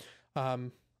time,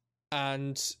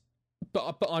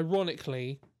 but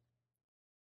ironically,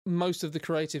 most of the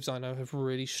creatives I know have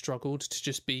really struggled to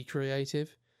just be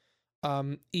creative,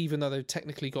 even though they've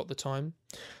technically got the time.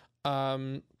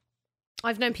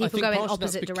 I've known people go in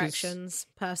opposite directions,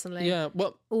 personally. Yeah,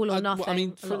 well, all or nothing. I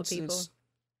mean, for for a lot instance, of people.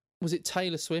 Was it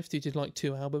Taylor Swift who did like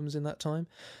 2 albums in that time?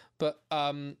 But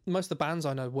most of the bands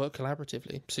I know work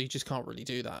collaboratively, so you just can't really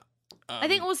do that. I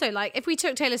think also, like, if we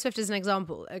took Taylor Swift as an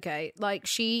example, okay, like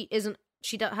she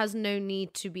has no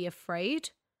need to be afraid.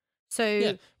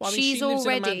 So she's she lives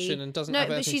already in a mansion and doesn't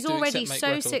have anything she's to do already except make so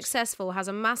records. successful, has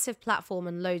a massive platform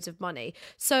and loads of money.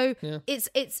 So it's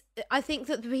I think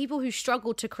that the people who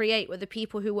struggled to create were the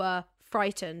people who were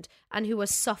frightened and who were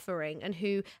suffering and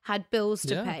who had bills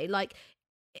to pay. Like,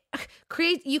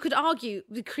 you could argue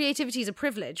the creativity is a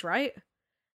privilege, right?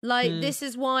 Like this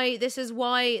is why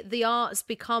the arts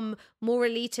become more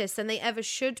elitist than they ever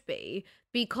should be,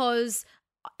 because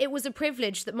it was a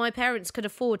privilege that my parents could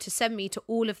afford to send me to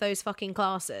all of those fucking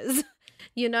classes.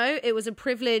 It was a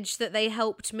privilege that they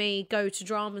helped me go to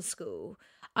drama school.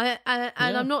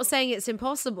 I'm not saying it's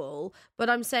impossible, but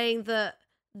I'm saying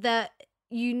that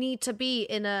you need to be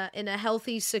in a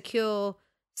healthy, secure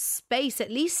space,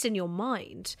 at least in your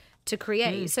mind, to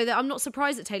create. So that I'm not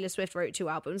surprised that Taylor Swift wrote 2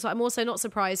 albums. I'm also not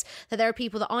surprised that there are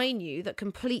people that I knew that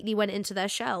completely went into their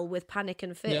shell with panic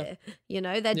and fear.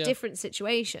 They're different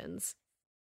situations.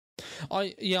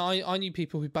 I knew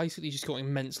people who basically just got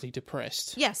immensely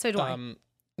depressed. Yeah, so do I.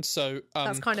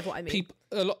 That's kind of what I mean.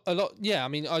 A lot. Yeah, I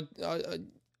mean,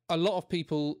 a lot of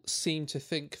people seem to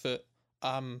think that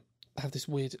have this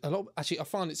weird. Actually, I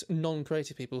find it's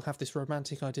non-creative people have this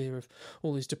romantic idea of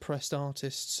all these depressed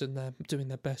artists and they're doing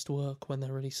their best work when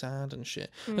they're really sad and shit.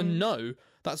 And no,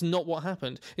 that's not what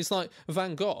happened. It's like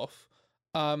Van Gogh.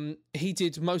 He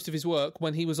did most of his work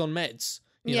when he was on meds.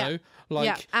 You know,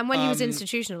 like and when he was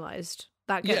institutionalized,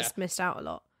 that gets missed out a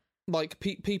lot. Like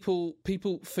people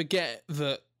forget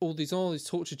that all these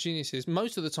tortured geniuses,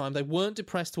 most of the time they weren't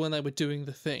depressed when they were doing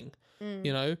the thing,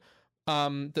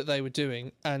 that they were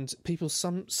doing, and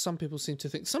some people seem to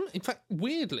think in fact,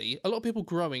 weirdly, a lot of people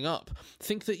growing up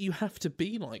think that you have to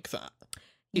be like that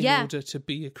in order to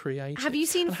be a creator. Have you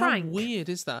seen Frank? How weird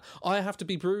is that? I have to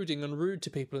be brooding and rude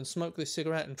to people and smoke this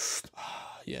cigarette and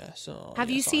have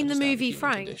you seen the movie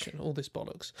Frank? Condition, all this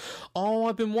bollocks. Oh,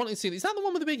 I've been wanting to see it. Is that the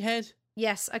one with the big head?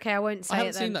 Yes. Okay, I won't say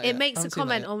it then. It makes a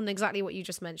comment on exactly what you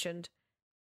just mentioned.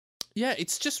 Yeah,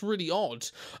 it's just really odd.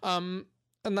 And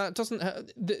that doesn't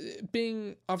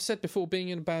I've said before, being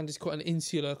in a band is quite an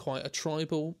insular, quite a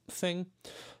tribal thing.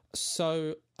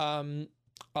 So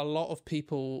a lot of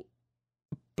people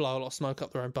blow a lot of smoke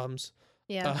up their own bums.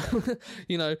 Yeah.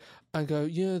 You know, and go,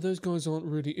 yeah, those guys aren't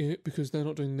really it because they're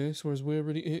not doing this, whereas we're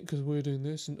really it because we're doing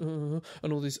this, and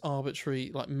all these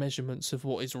arbitrary like measurements of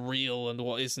what is real and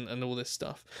what isn't, and all this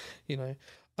stuff, you know.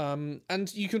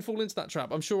 And you can fall into that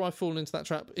trap. I'm sure I've fallen into that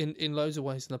trap in loads of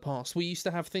ways in the past. We used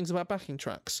to have things about backing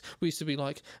tracks. We used to be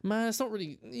like, man, it's not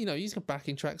really, you know, using a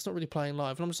backing track, it's not really playing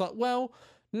live. And I'm just like, well,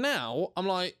 now I'm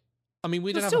like, I mean,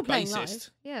 we don't have a bassist.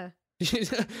 Yeah.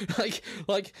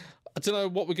 like I don't know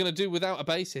what we're going to do without a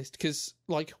bassist, because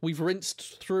like we've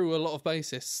rinsed through a lot of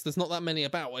bassists. There's not that many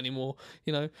about anymore,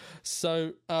 you know.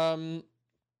 So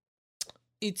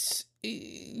it's,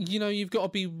 you know, you've got to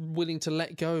be willing to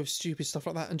let go of stupid stuff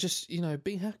like that and just, you know,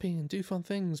 be happy and do fun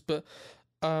things. But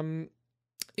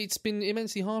it's been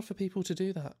immensely hard for people to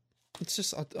do that. It's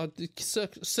just a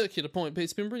circular point, but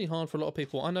it's been really hard for a lot of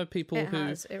people. I know people It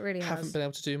really haven't has. been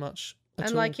able to do much.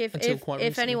 And like if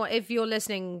recently. anyone, if you're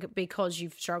listening because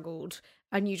you've struggled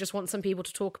and you just want some people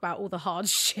to talk about all the hard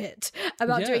shit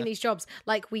about doing these jobs,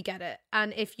 like, we get it.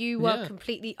 And if you were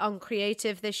completely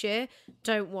uncreative this year,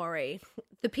 don't worry.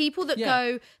 The people that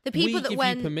go, the people we that give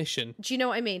went, you permission. do you know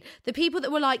what I mean? The people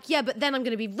that were like, yeah, but then I'm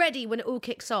going to be ready when it all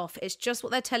kicks off. It's just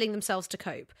what they're telling themselves to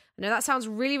cope. I know that sounds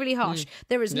really, really harsh.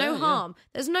 There is no harm.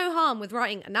 There's no harm with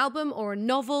writing an album or a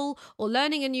novel or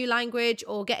learning a new language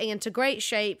or getting into great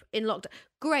shape in lockdown.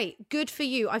 Great. Good for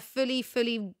you. I fully,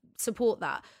 fully support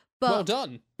that. But, well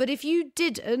done. But if you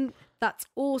didn't, that's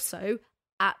also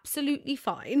absolutely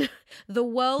fine. The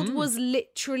world was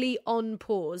literally on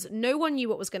pause. No one knew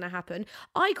what was going to happen.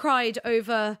 I cried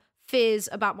over fears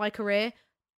about my career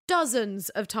dozens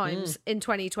of times in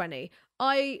 2020.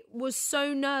 I was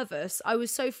so nervous. I was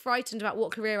so frightened about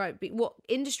what career I'd be, what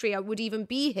industry I would even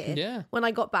be here when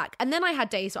I got back. And then I had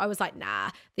days where I was like, nah,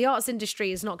 the arts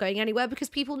industry is not going anywhere because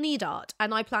people need art.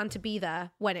 And I plan to be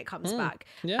there when it comes back.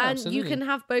 Yeah, and absolutely. you can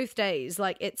have both days.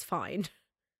 Like, it's fine.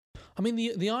 I mean,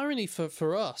 the irony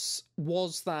for us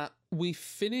was that we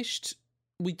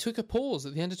took a pause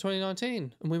at the end of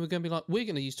 2019 and we were going to be like, we're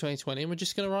going to use 2020 and we're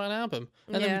just going to write an album.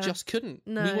 And then we just couldn't.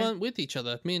 No. We weren't with each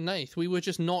other, me and Nath. We were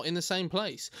just not in the same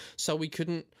place. So we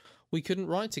couldn't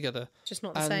write together. Just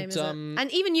not the same, is it? And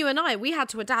even you and I, we had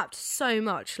to adapt so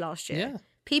much last year. Yeah.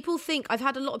 People think, I've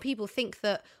had a lot of people think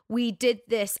that we did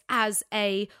this as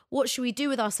a, what should we do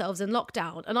with ourselves in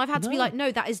lockdown? And I've had to be like,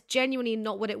 no, that is genuinely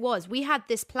not what it was. We had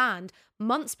this planned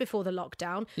months before the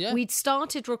lockdown. Yeah. We'd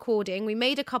started recording. We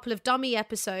made a couple of dummy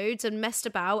episodes and messed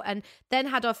about and then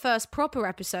had our first proper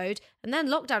episode. And then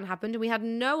lockdown happened and we had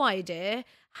no idea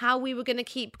how we were going to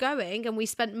keep going. And we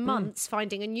spent months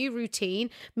finding a new routine,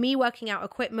 me working out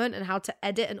equipment and how to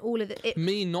edit and all of it.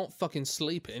 Me not fucking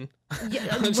sleeping.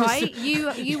 Yeah, right?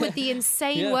 You with the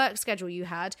insane work schedule you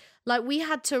had, like, we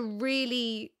had to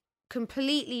really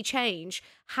completely change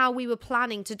how we were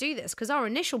planning to do this, because our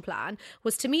initial plan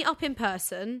was to meet up in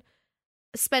person,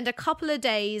 spend a couple of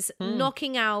days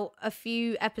knocking out a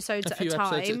few episodes at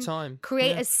a time,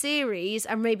 create a series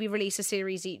and maybe release a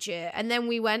series each year. And then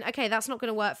we went, okay, that's not going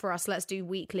to work for us. Let's do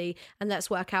weekly and let's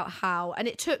work out how. And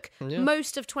it took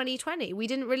most of 2020. We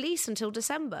didn't release until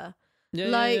December.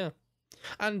 Yeah.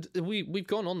 And we've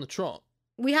gone on the trot.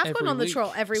 We have gone on the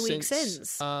trot every week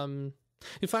since. In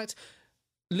fact,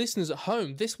 listeners at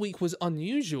home, this week was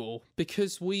unusual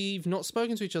because we've not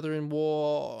spoken to each other in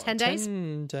 10 days?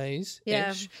 10 days.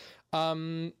 Yeah.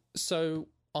 So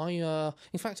I,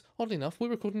 in fact, oddly enough, we're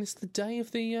recording this the day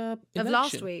of the election. Of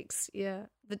last week's, yeah.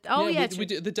 We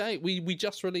did the day we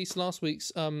just released last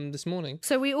week's this morning.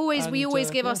 So we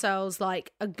always give ourselves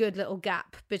like a good little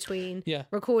gap between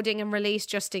recording and release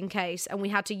just in case, and we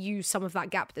had to use some of that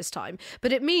gap this time.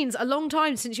 But it means a long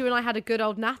time since you and I had a good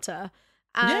old natter,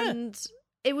 and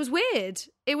it was weird.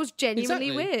 It was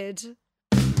genuinely weird.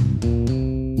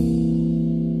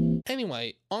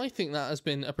 Anyway, I think that has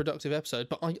been a productive episode,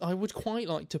 but I would quite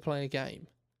like to play a game.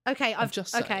 Okay, Do you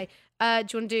want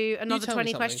to do another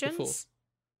 20 questions? Before.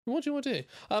 What do you want to do?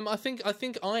 I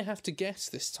think I have to guess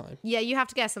this time. Yeah, you have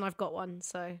to guess, and I've got one.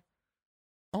 So.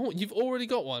 Oh, you've already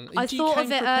got one. I thought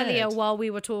of it earlier while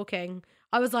we were talking.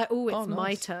 I was like, "Oh, it's my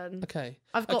nice. turn." Okay,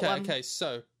 I've got one. Okay,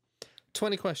 so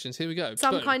 20 questions. Here we go.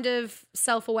 Some Boom. kind of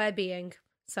self-aware being.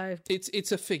 So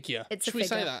it's a figure. It's Should a we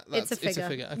figure. say that? It's a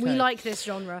figure. Okay. We like this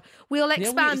genre. We'll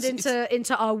expand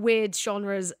into our weird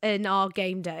genres in our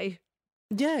game day.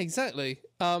 Yeah, exactly.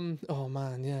 Oh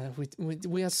man, yeah.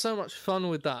 We had so much fun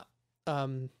with that.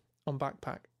 On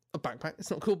Backpack. A Backpack. It's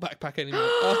not called Backpack anymore.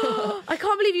 I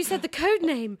can't believe you said the code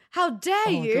name. How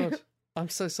dare you? God. I'm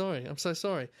so sorry.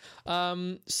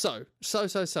 So.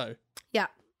 Yeah.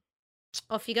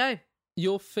 Off you go.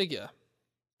 Your figure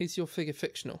Is your figure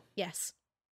fictional? Yes.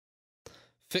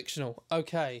 Fictional.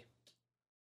 Okay.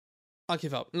 I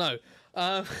give up. No.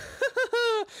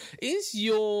 Is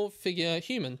your figure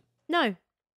human? No.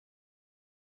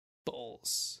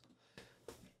 Balls.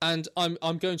 And I'm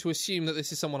going to assume that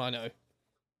this is someone I know.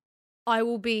 I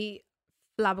will be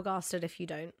flabbergasted if you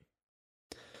don't.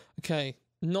 Okay.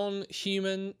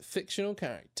 Non-human fictional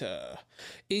character.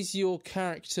 Is your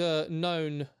character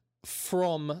known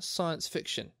from science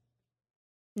fiction?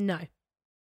 No.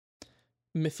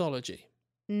 Mythology?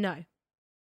 No.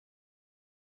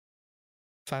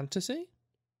 Fantasy?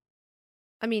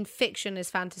 I mean, fiction is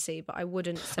fantasy, but I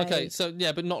wouldn't say... Okay, so,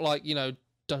 yeah, but not like,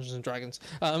 Dungeons and Dragons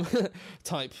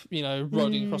type,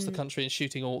 riding across the country and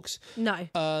shooting orcs.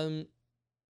 No.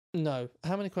 No.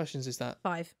 How many questions is that?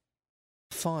 5.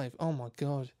 5. Oh, my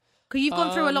God. Because you've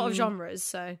gone through a lot of genres,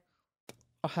 so...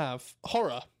 I have.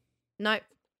 Horror? No.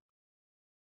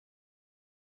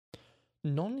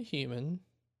 Non-human?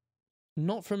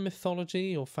 Not from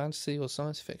mythology or fantasy or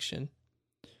science fiction?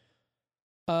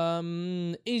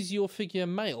 Is your figure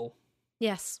male?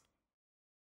 Yes.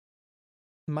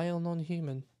 Male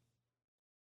non-human.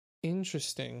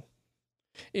 Interesting.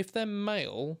 If they're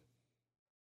male,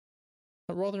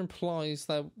 that rather implies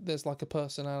that there's like a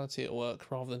personality at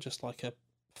work rather than just like a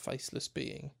faceless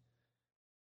being.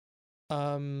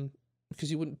 Because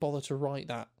you wouldn't bother to write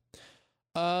that.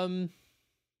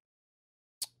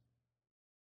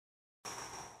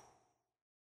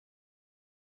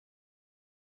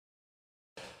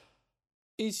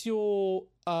 Is your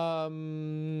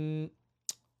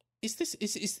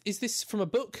is this from a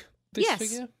book? This Yes.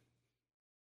 figure?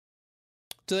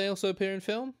 Do they also appear in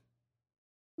film?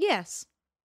 Yes.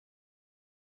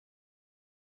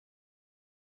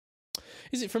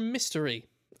 Is it from mystery?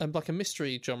 Like a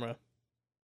mystery genre?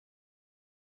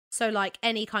 So, like,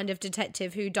 any kind of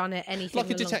detective whodunit, anything Like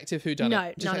a along... detective whodunit?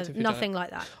 No, Detective whodunit. nothing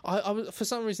like that. I was, for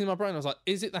some reason in my brain I was like,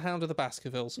 is it The Hound of the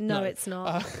Baskervilles? No, it's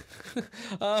not.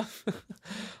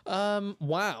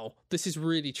 Wow, this is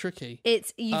really tricky.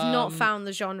 You've not found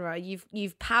the genre.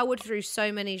 You've powered through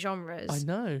so many genres. I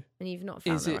know. And you've not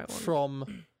found the right one.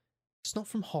 From... It's not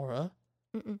from horror.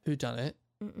 Mm-mm. Whodunit.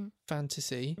 Mm-mm.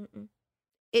 Fantasy. Mm-mm.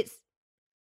 It's...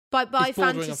 By It's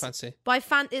bordering on fantasy...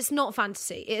 fantasy. It's not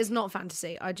fantasy. It is not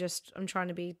fantasy. I'm trying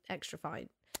to be extra fine.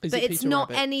 Is But it it's Peter not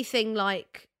Rabbit? anything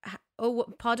like... Oh,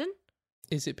 what, pardon?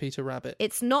 Is it Peter Rabbit?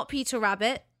 It's not Peter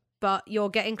Rabbit, but you're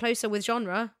getting closer with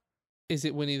genre. Is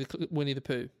it Winnie the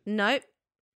Pooh? No.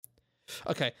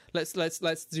 Okay, let's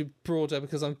do broader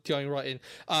because I'm going right in.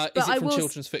 Is it from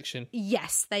children's fiction?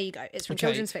 Yes, there you go. It's from Okay.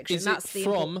 children's fiction. Is That's it the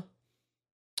from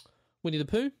Winnie the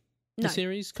Pooh? The No.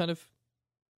 series, kind of.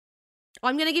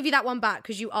 I'm going to give you that one back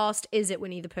because you asked, is it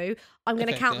Winnie the Pooh? I'm going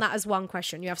to Okay, count yeah. that as one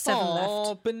question. You have 7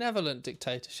 left. Benevolent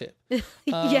dictatorship.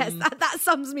 Yes, that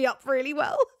sums me up really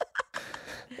well.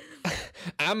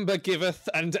 Amber giveth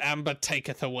and Amber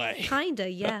taketh away. Kinda,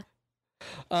 yeah.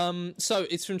 So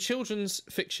it's from children's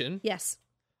fiction. Yes,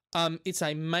 It's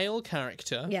a male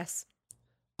character. yes,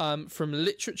 From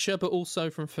literature, but also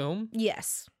from film.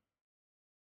 yes.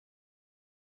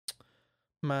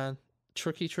 Man,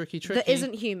 tricky. That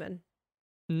isn't human.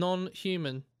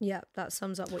 Non-human, Yeah, that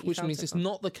sums up what you which found means so it's far.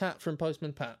 not the cat from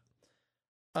Postman Pat.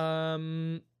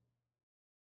 I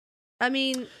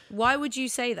mean, why would you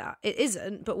say that? It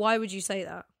isn't, but why would you say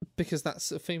that? Because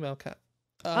that's a female cat.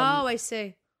 Oh, I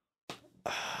see.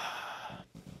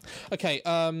 Okay,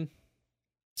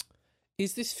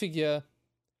 is this figure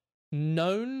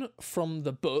known from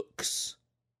the books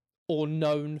or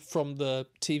known from the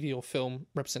TV or film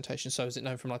representation? So is it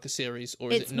known from like a series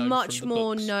or is It's it known much from the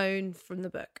more books? known from the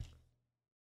book.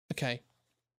 Okay.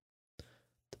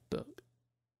 The book.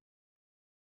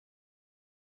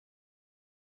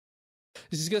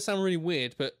 This is going to sound really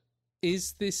weird, but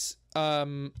is this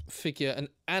figure an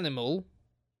animal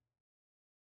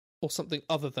or something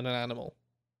other than an animal?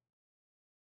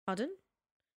 Pardon?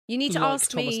 You need to Like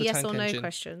ask Thomas me the yes Tank or no Engine.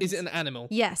 questions. Is it an animal?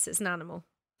 Yes, it's an animal.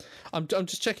 I'm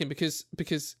just checking because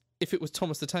if it was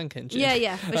Thomas the Tank Engine,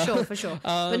 Yeah, for sure.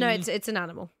 But no, it's an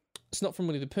animal. it's not from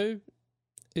Winnie the Pooh.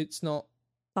 It's not.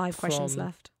 5 questions from-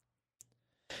 left.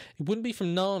 It wouldn't be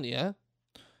from Narnia.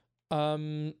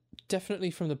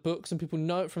 Definitely from the books, and people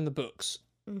know it from the books.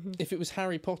 Mm-hmm. If it was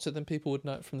Harry Potter, then people would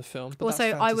know it from the film. But Also,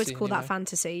 that's I would fantasy call that anyway.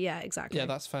 fantasy. Yeah, exactly. Yeah,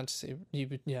 that's fantasy. You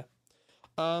would, yeah.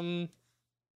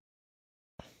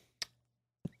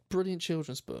 Brilliant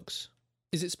children's books.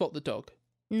 Is it Spot the Dog?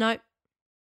 No.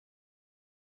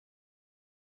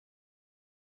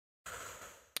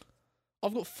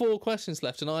 I've got 4 questions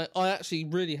left, and I actually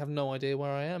really have no idea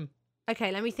where I am.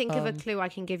 Okay, let me think of a clue I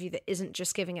can give you that isn't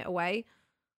just giving it away.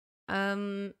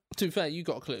 To be fair, you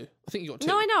got a clue. I think you got two.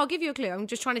 No, I know. I'll give you a clue. I'm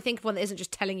just trying to think of one that isn't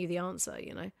just telling you the answer,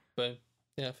 you know? Boom.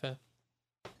 Yeah, fair.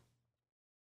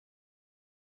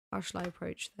 How shall I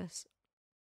approach this?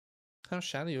 How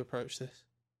shall you approach this?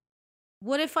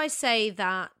 What if I say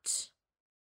that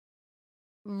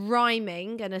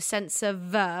rhyming and a sense of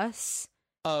verse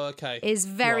Oh, okay. is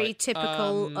very Right.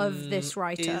 typical of this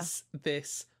writer? Is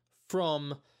this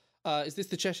from... is this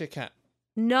the Cheshire Cat?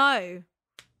 No.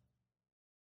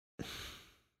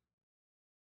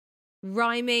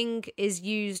 Rhyming is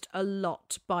used a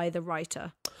lot by the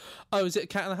writer. Oh, is it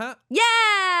Cat in the Hat?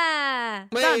 Yeah!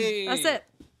 Hey! Done. That's it.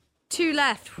 2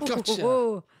 left. Gotcha.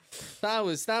 Ooh. That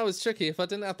was tricky. If I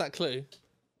didn't have that clue,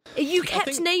 You kept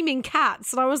think- naming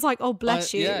cats, and I was like, "Oh,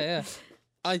 bless you." Yeah.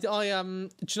 Do you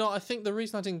know? I think the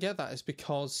reason I didn't get that is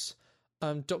because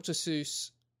Dr.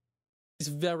 Seuss is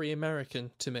very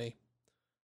American to me,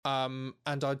 and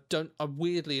I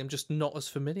weirdly am just not as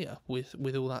familiar with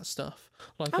all that stuff.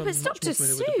 Like, Oh, I'm but it's much more Dr.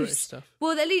 familiar with the British Seuss. stuff.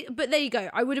 Well, at least, but there you go.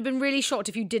 I would have been really shocked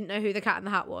if you didn't know who the Cat in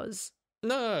the Hat was.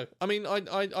 No, I mean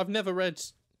I've never read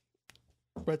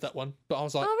that one, but I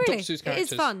was like, Oh, really? Dr. Seuss It is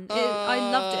characters. fun. I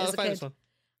loved it as a famous kid. one.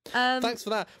 Um, Thanks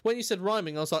for that. When you said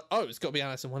rhyming, I was like, oh, it's got to be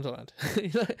Alice in Wonderland.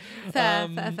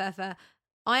 fair.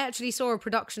 I actually saw a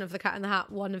production of the Cat in the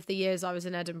Hat one of the years I was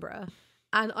in Edinburgh,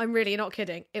 and I'm really not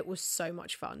kidding. It was so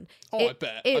much fun. Oh, I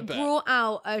bet. It brought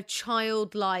out a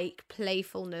childlike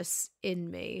playfulness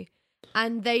in me,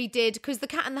 and they did, because the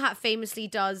Cat in the Hat famously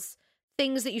does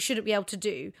things that you shouldn't be able to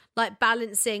do, like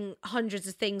balancing hundreds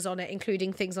of things on it,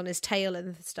 including things on his tail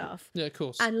and stuff. Yeah, of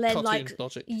course. And then Cartoon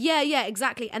logic. Yeah,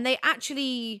 exactly. And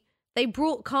they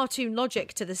brought cartoon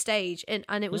logic to the stage, and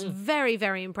it was very,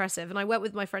 very impressive. And I went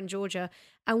with my friend Georgia,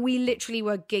 and we literally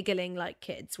were giggling like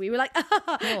kids. We were like,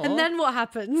 and then what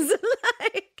happens?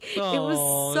 It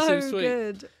was so sweet.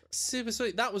 good. Super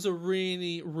sweet. That was a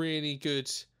really, really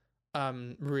good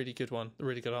really good one. A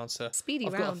really good answer. Speedy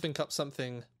I've got to round. think up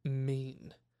something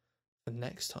mean for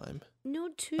next time.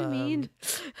 Not too mean.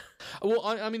 Well,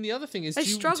 I mean, the other thing is, I do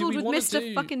we struggled with wanna Mr.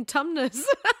 do- fucking Tumnus.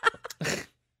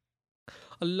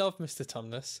 I love Mr.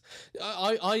 Tumnus.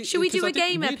 Should we do 'cause a I did-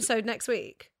 game we'd- episode next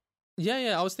week?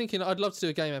 Yeah. I was thinking I'd love to do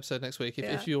a game episode next week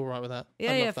Yeah. if you're all right with that.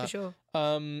 Yeah, I'd love yeah, that. for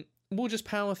sure. We'll just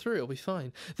power through. It'll be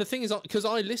fine. The thing is, because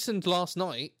I listened last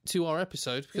night to our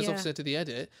episode, because Yeah. obviously I did the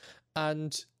edit,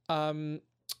 and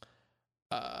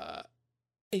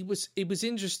it was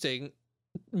interesting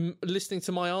listening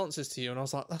to my answers to you, and I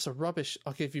was like, "That's a rubbish.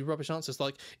 I give you rubbish answers.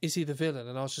 Like, is he the villain?"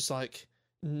 And I was just like,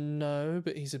 "No,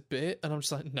 but he's a bit." And I'm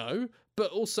just like, "No,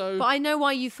 but also." But I know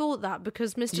why you thought that,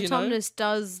 because Mr. You know? Tumnus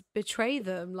does betray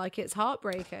them. Like, it's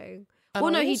heartbreaking. And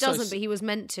Well, no, I he also doesn't, but he was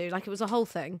meant to. Like, it was a whole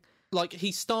thing. like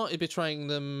he started betraying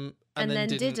them and then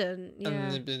didn't. Yeah.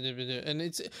 And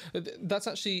that's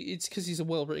because he's a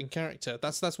well written character.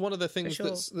 That's one of the things sure.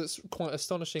 that's quite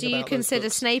astonishing. Do about you those consider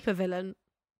books. Snape a villain?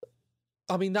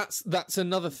 I mean, that's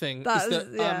another thing. That is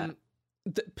is- yeah.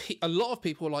 that a lot of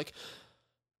people are like,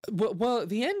 well, at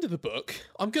the end of the book,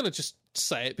 I'm gonna just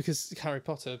say it because Harry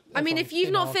Potter. I mean, everyone if you've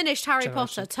in not our finished Harry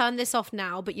generation- Potter, turn this off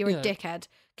now, but you're Yeah. a dickhead.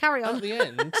 Carry on. at the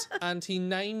end, and he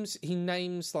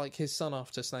names like his son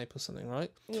after Snape or something,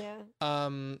 right? Yeah.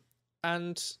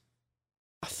 And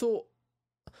I thought,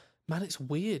 man, it's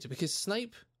weird because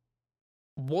Snape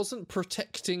wasn't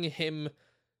protecting him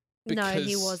No, he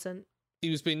because wasn't. he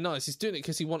was being nice. He's doing it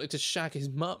because he wanted to shag his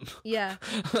mum. Yeah.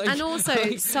 Like- And also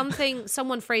like-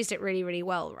 someone phrased it really, really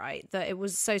well, right? That it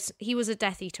was he was a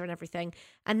Death Eater and everything,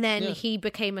 and then Yeah. he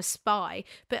became a spy,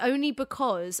 but only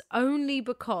because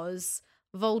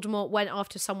Voldemort went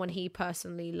after someone he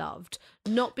personally loved,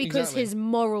 not because Exactly. his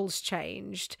morals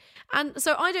changed. And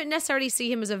so I don't necessarily see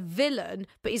him as a villain,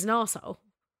 but he's an arsehole.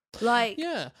 Like,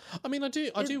 Yeah, I mean, I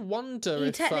do wonder he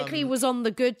if technically was on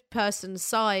the good person's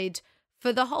side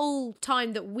for the whole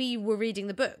time that we were reading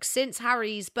the book. Since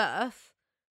Harry's birth,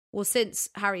 or since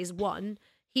Harry's won,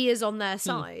 he is on their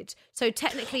side. So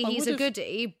technically I he's a would've-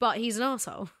 goodie, but he's an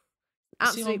arsehole.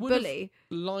 Absolute would've bully.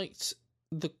 liked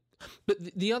but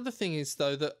the other thing is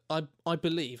though that I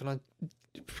believe, and I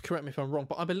correct me if I'm wrong,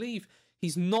 but I believe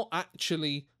he's not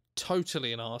actually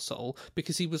totally an arsehole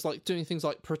because he was like doing things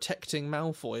like protecting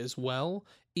Malfoy as well,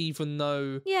 even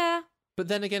though. Yeah. But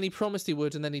then again, he promised he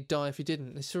would, and then he'd die if he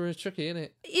didn't. It's sort of tricky, isn't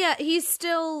it? Yeah, he's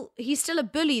still a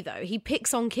bully though. He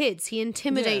picks on kids. He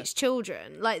intimidates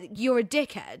children. Like, you're a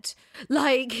dickhead.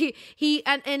 Like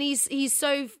he's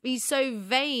so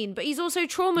vain, but he's also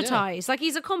traumatized. Like,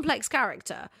 he's a complex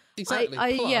character. Exactly.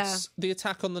 Yeah. Plus the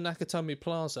attack on the Nakatomi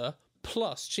Plaza,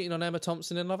 plus cheating on Emma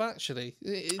Thompson in Love Actually.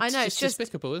 I know, it's just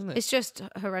despicable, isn't it? It's just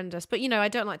horrendous. But I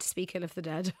don't like to speak ill of the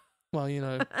dead.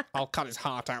 Well, I'll cut his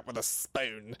heart out with a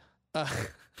spoon.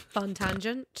 Fun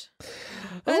tangent.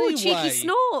 Oh, cheeky Anyway.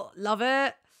 snort. Love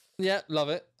it. Yeah, love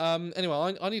it.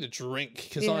 Anyway, I need a drink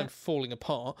because Yeah. I'm falling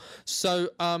apart. So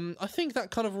I think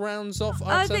that kind of rounds off.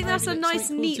 I I'd say think that's a maybe next nice, week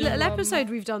we'll neat do, little episode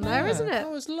we've done there, yeah, isn't it?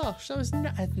 That was lush. That was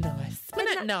nice. Wasn't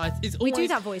it nice? It's We do always-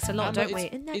 that voice a lot, don't we?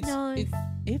 it's- Isn't that it's- nice?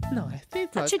 It's nice.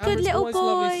 It's Such nice. a good Amber, it's little always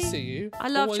lovely to boy. see you. I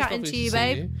love Always chatting lovely to you, see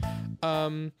babe.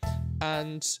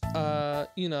 And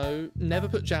never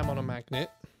put jam on a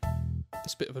magnet.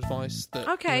 It's a bit of advice that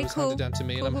Okay, was cool. handed down to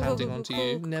me, Cool, and I'm cool, handing cool, on to cool,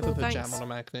 you. cool, Never cool, put jam thanks. on a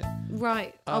magnet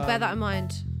Right. I'll bear that in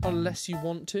mind. unless you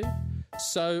want to.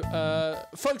 So,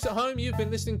 folks at home, you've been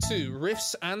listening to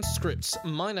Riffs and Scripts.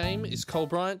 My name is Cole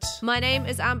Bryant. My name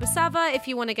is Amber Sava. If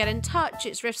you want to get in touch,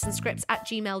 it's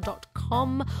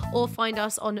riffsandscripts@gmail.com or find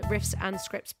us on Riffs and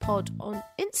Scripts Pod on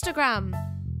Instagram.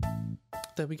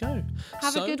 There we go.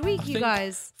 Have a good week, I you think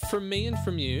guys. From me and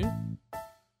from you,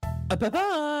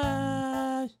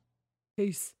 bye-bye.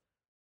 Peace.